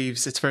on its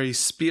sleeves. It's very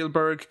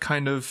Spielberg,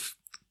 kind of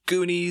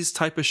Goonies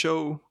type of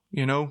show,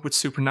 with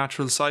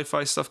supernatural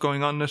sci-fi stuff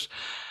going on in it.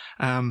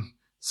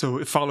 So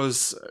it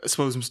follows, I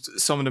suppose,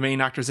 some of the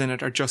main actors in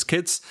it are just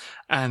kids,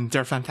 and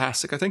they're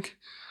fantastic, I think.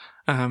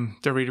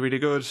 They're really, really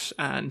good,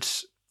 and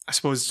I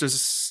suppose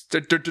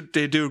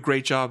they do a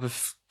great job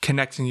of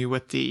connecting you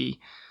with the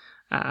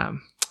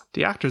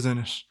actors in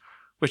it,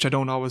 which I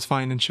don't always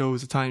find in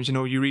shows at times.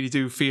 You really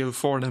do feel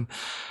for them.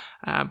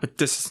 But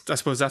this, I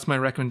suppose, that's my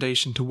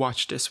recommendation to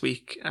watch this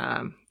week.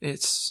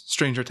 It's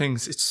Stranger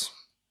Things. It's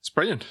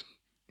brilliant.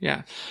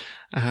 Yeah.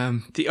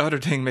 The other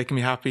thing making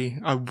me happy,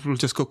 I will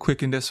just go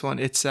quick in this one.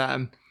 It's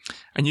a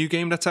new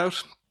game that's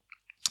out.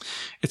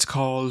 It's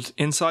called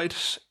Inside.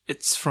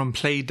 It's from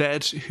Play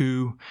Dead,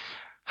 who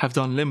have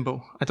done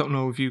Limbo. I don't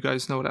know if you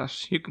guys know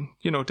that.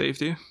 You know Dave,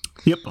 do you?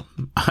 Yep.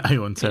 I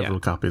own several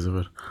copies of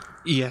it.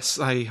 Yes,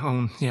 I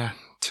own,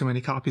 too many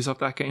copies of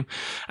that game.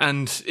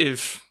 And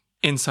if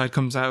Inside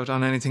comes out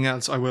on anything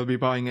else, I will be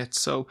buying it.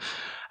 So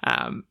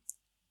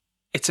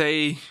it's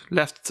a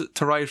left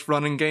to right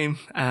running game,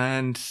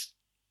 and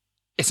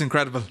it's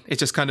incredible. It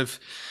just kind of,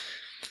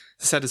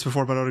 I said this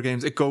before about other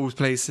games, it goes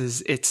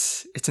places.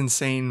 It's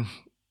insane.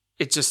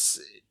 It just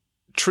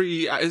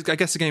I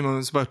guess the game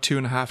was about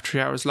 2.5,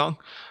 3 hours long,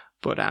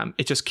 but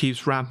it just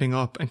keeps ramping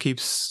up and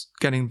keeps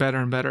getting better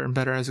and better and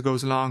better as it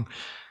goes along,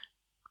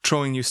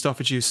 throwing new stuff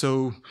at you.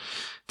 So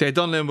they had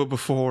done Limbo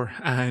before,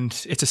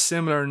 and it's a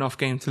similar enough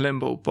game to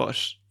Limbo,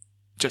 but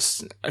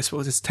just, I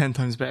suppose it's 10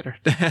 times better.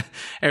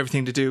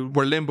 Everything to do,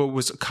 where Limbo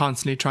was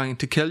constantly trying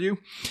to kill you.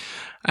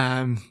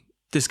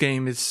 This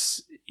game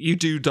is, you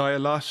do die a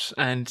lot,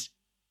 and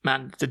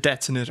man, the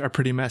deaths in it are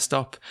pretty messed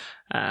up.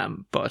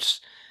 But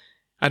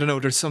I don't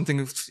know, there's something,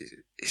 it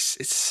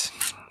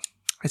just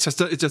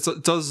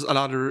does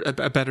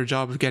a better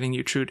job of getting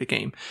you through the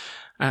game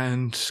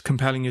and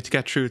compelling you to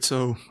get through it.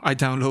 So I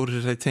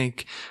downloaded it, I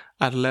think,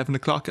 at 11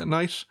 o'clock at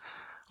night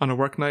on a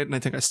work night, and I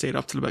think I stayed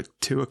up till about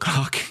 2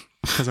 o'clock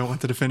because I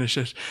wanted to finish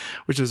it,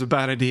 which was a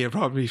bad idea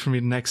probably for me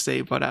the next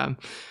day. But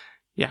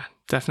yeah,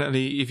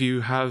 definitely, if you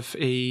have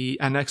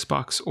an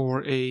Xbox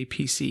or a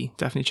PC,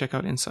 definitely check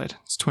out Inside.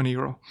 It's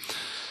 €20.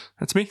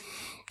 That's me,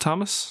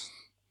 Thomas.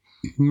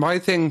 My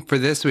thing for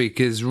this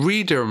week is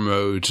reader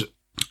mode,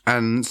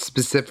 and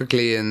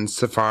specifically in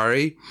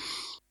Safari.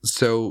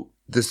 So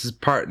this is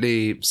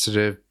partly sort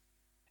of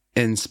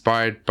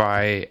inspired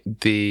by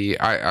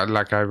I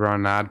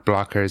run ad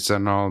blockers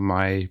on all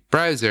my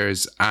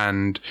browsers,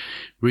 and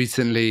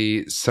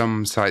recently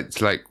some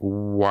sites like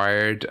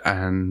Wired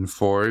and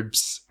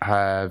Forbes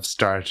have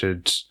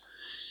started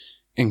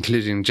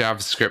including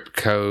JavaScript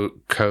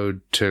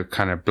code to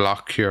kind of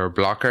block your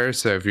blocker.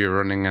 So if you're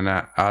running an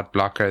ad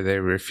blocker, they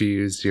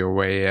refuse your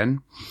way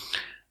in.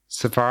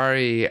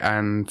 Safari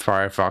and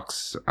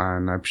Firefox,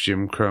 and I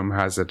presume Chrome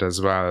has it as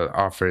well,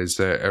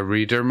 offers a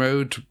reader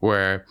mode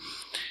where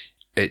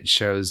it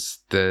shows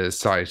the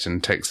site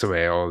and takes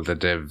away all the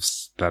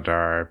divs that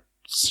are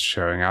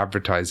showing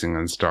advertising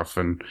and stuff.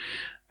 And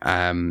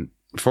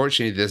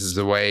fortunately, this is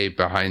a way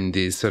behind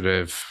these sort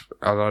of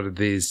a lot of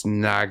these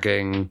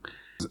nagging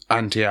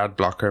anti-ad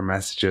blocker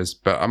messages.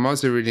 But I'm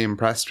also really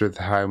impressed with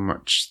how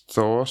much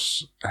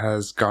thought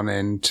has gone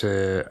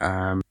into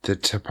the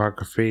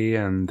typography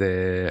and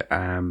the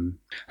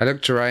I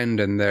looked around,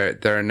 and there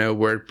are no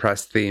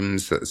WordPress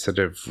themes that sort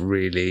of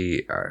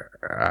really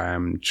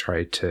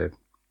try to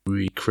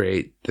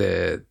recreate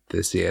the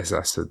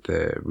CSS of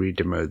the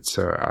reader mode.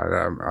 So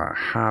I'm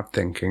half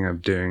thinking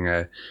of doing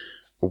a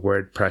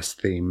WordPress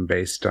theme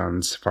based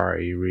on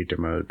Safari reader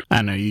mode.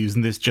 And are you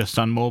using this just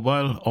on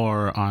mobile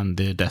or on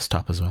the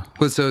desktop as well?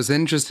 Well, so it's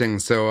interesting.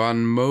 So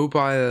on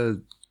mobile,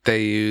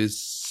 they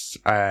use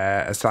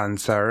a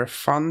sans serif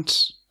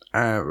font.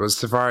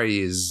 Safari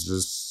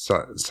uses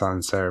a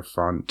sans serif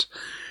font.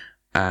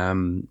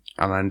 And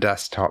on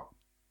desktop,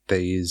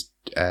 they use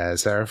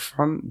serif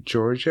font,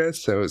 Georgia.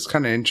 So it's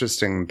kind of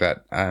interesting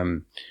that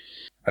I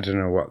don't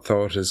know what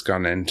thought has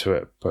gone into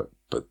it, but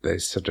they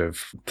sort of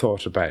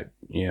thought about,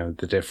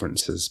 the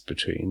differences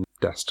between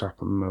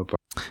desktop and mobile.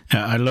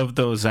 Yeah, I love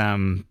those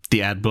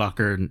the ad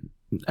blocker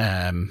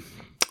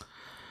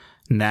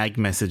nag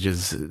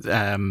messages,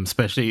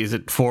 especially is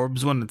it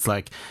Forbes one? It's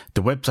like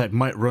the website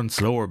might run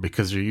slower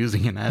because you're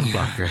using an ad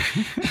blocker.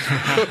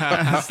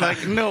 It's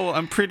like, no,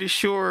 I'm pretty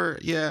sure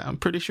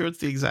it's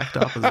the exact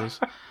opposite.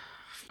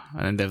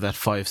 And then they have that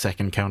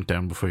 5-second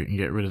countdown before you can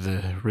get rid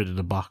of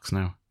the box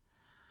now.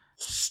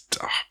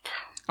 Stop.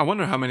 I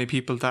wonder how many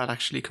people that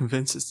actually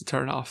convinces to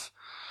turn off.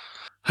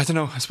 I don't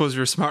know. I suppose if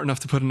you're smart enough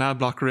to put an ad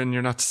blocker in,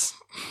 you're not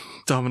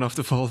dumb enough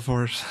to fall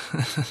for it.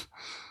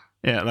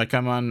 Yeah, like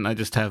I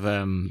just have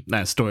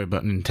a story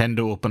about Nintendo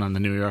open on the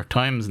New York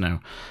Times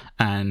now,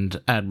 and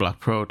AdBlock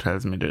Pro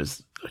tells me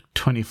there's like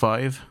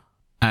 25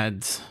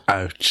 ads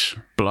Ouch.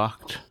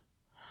 blocked,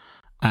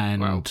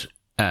 and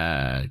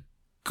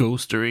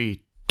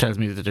Ghostery tells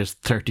me that there's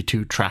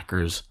 32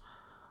 trackers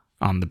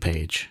on the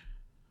page,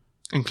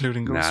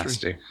 including Ghostery.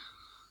 Nasty.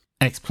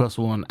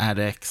 X+1,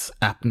 AdX,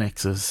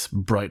 AppNexus,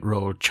 Bright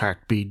Road,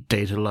 Chartbeat,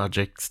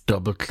 DataLogix,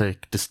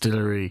 DoubleClick,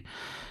 Distillery,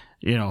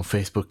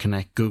 Facebook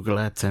Connect, Google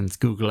AdSense,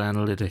 Google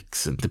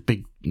Analytics, and the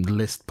big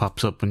list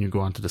pops up when you go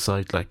onto the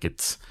site. Like,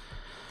 it's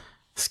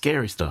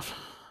scary stuff.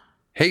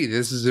 Hey,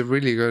 this is a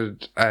really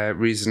good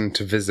reason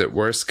to visit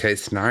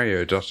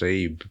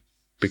worstcasescenario.ie,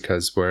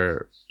 because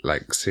we're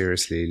like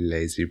seriously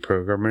lazy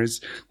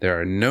programmers. There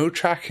are no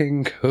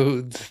tracking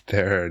codes.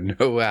 There are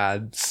no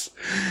ads.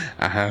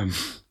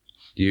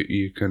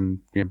 You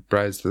can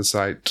browse the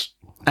site,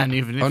 and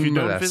even if you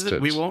don't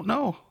visit, we won't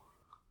know.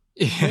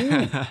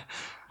 Yeah.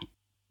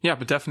 Yeah,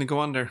 but definitely go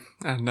on there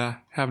and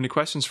have any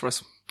questions for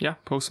us. Yeah,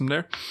 post them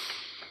there.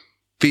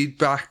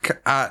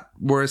 Feedback at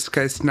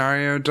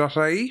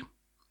worstcasescenario.ie.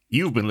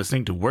 You've been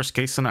listening to Worst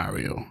Case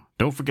Scenario.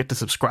 Don't forget to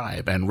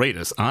subscribe and rate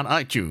us on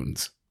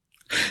iTunes.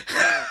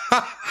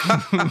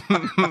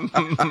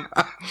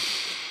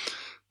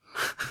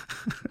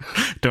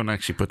 Don't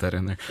actually put that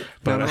in there.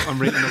 But no, I'm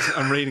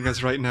rating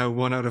us right now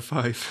 1 out of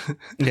 5.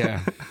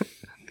 Yeah.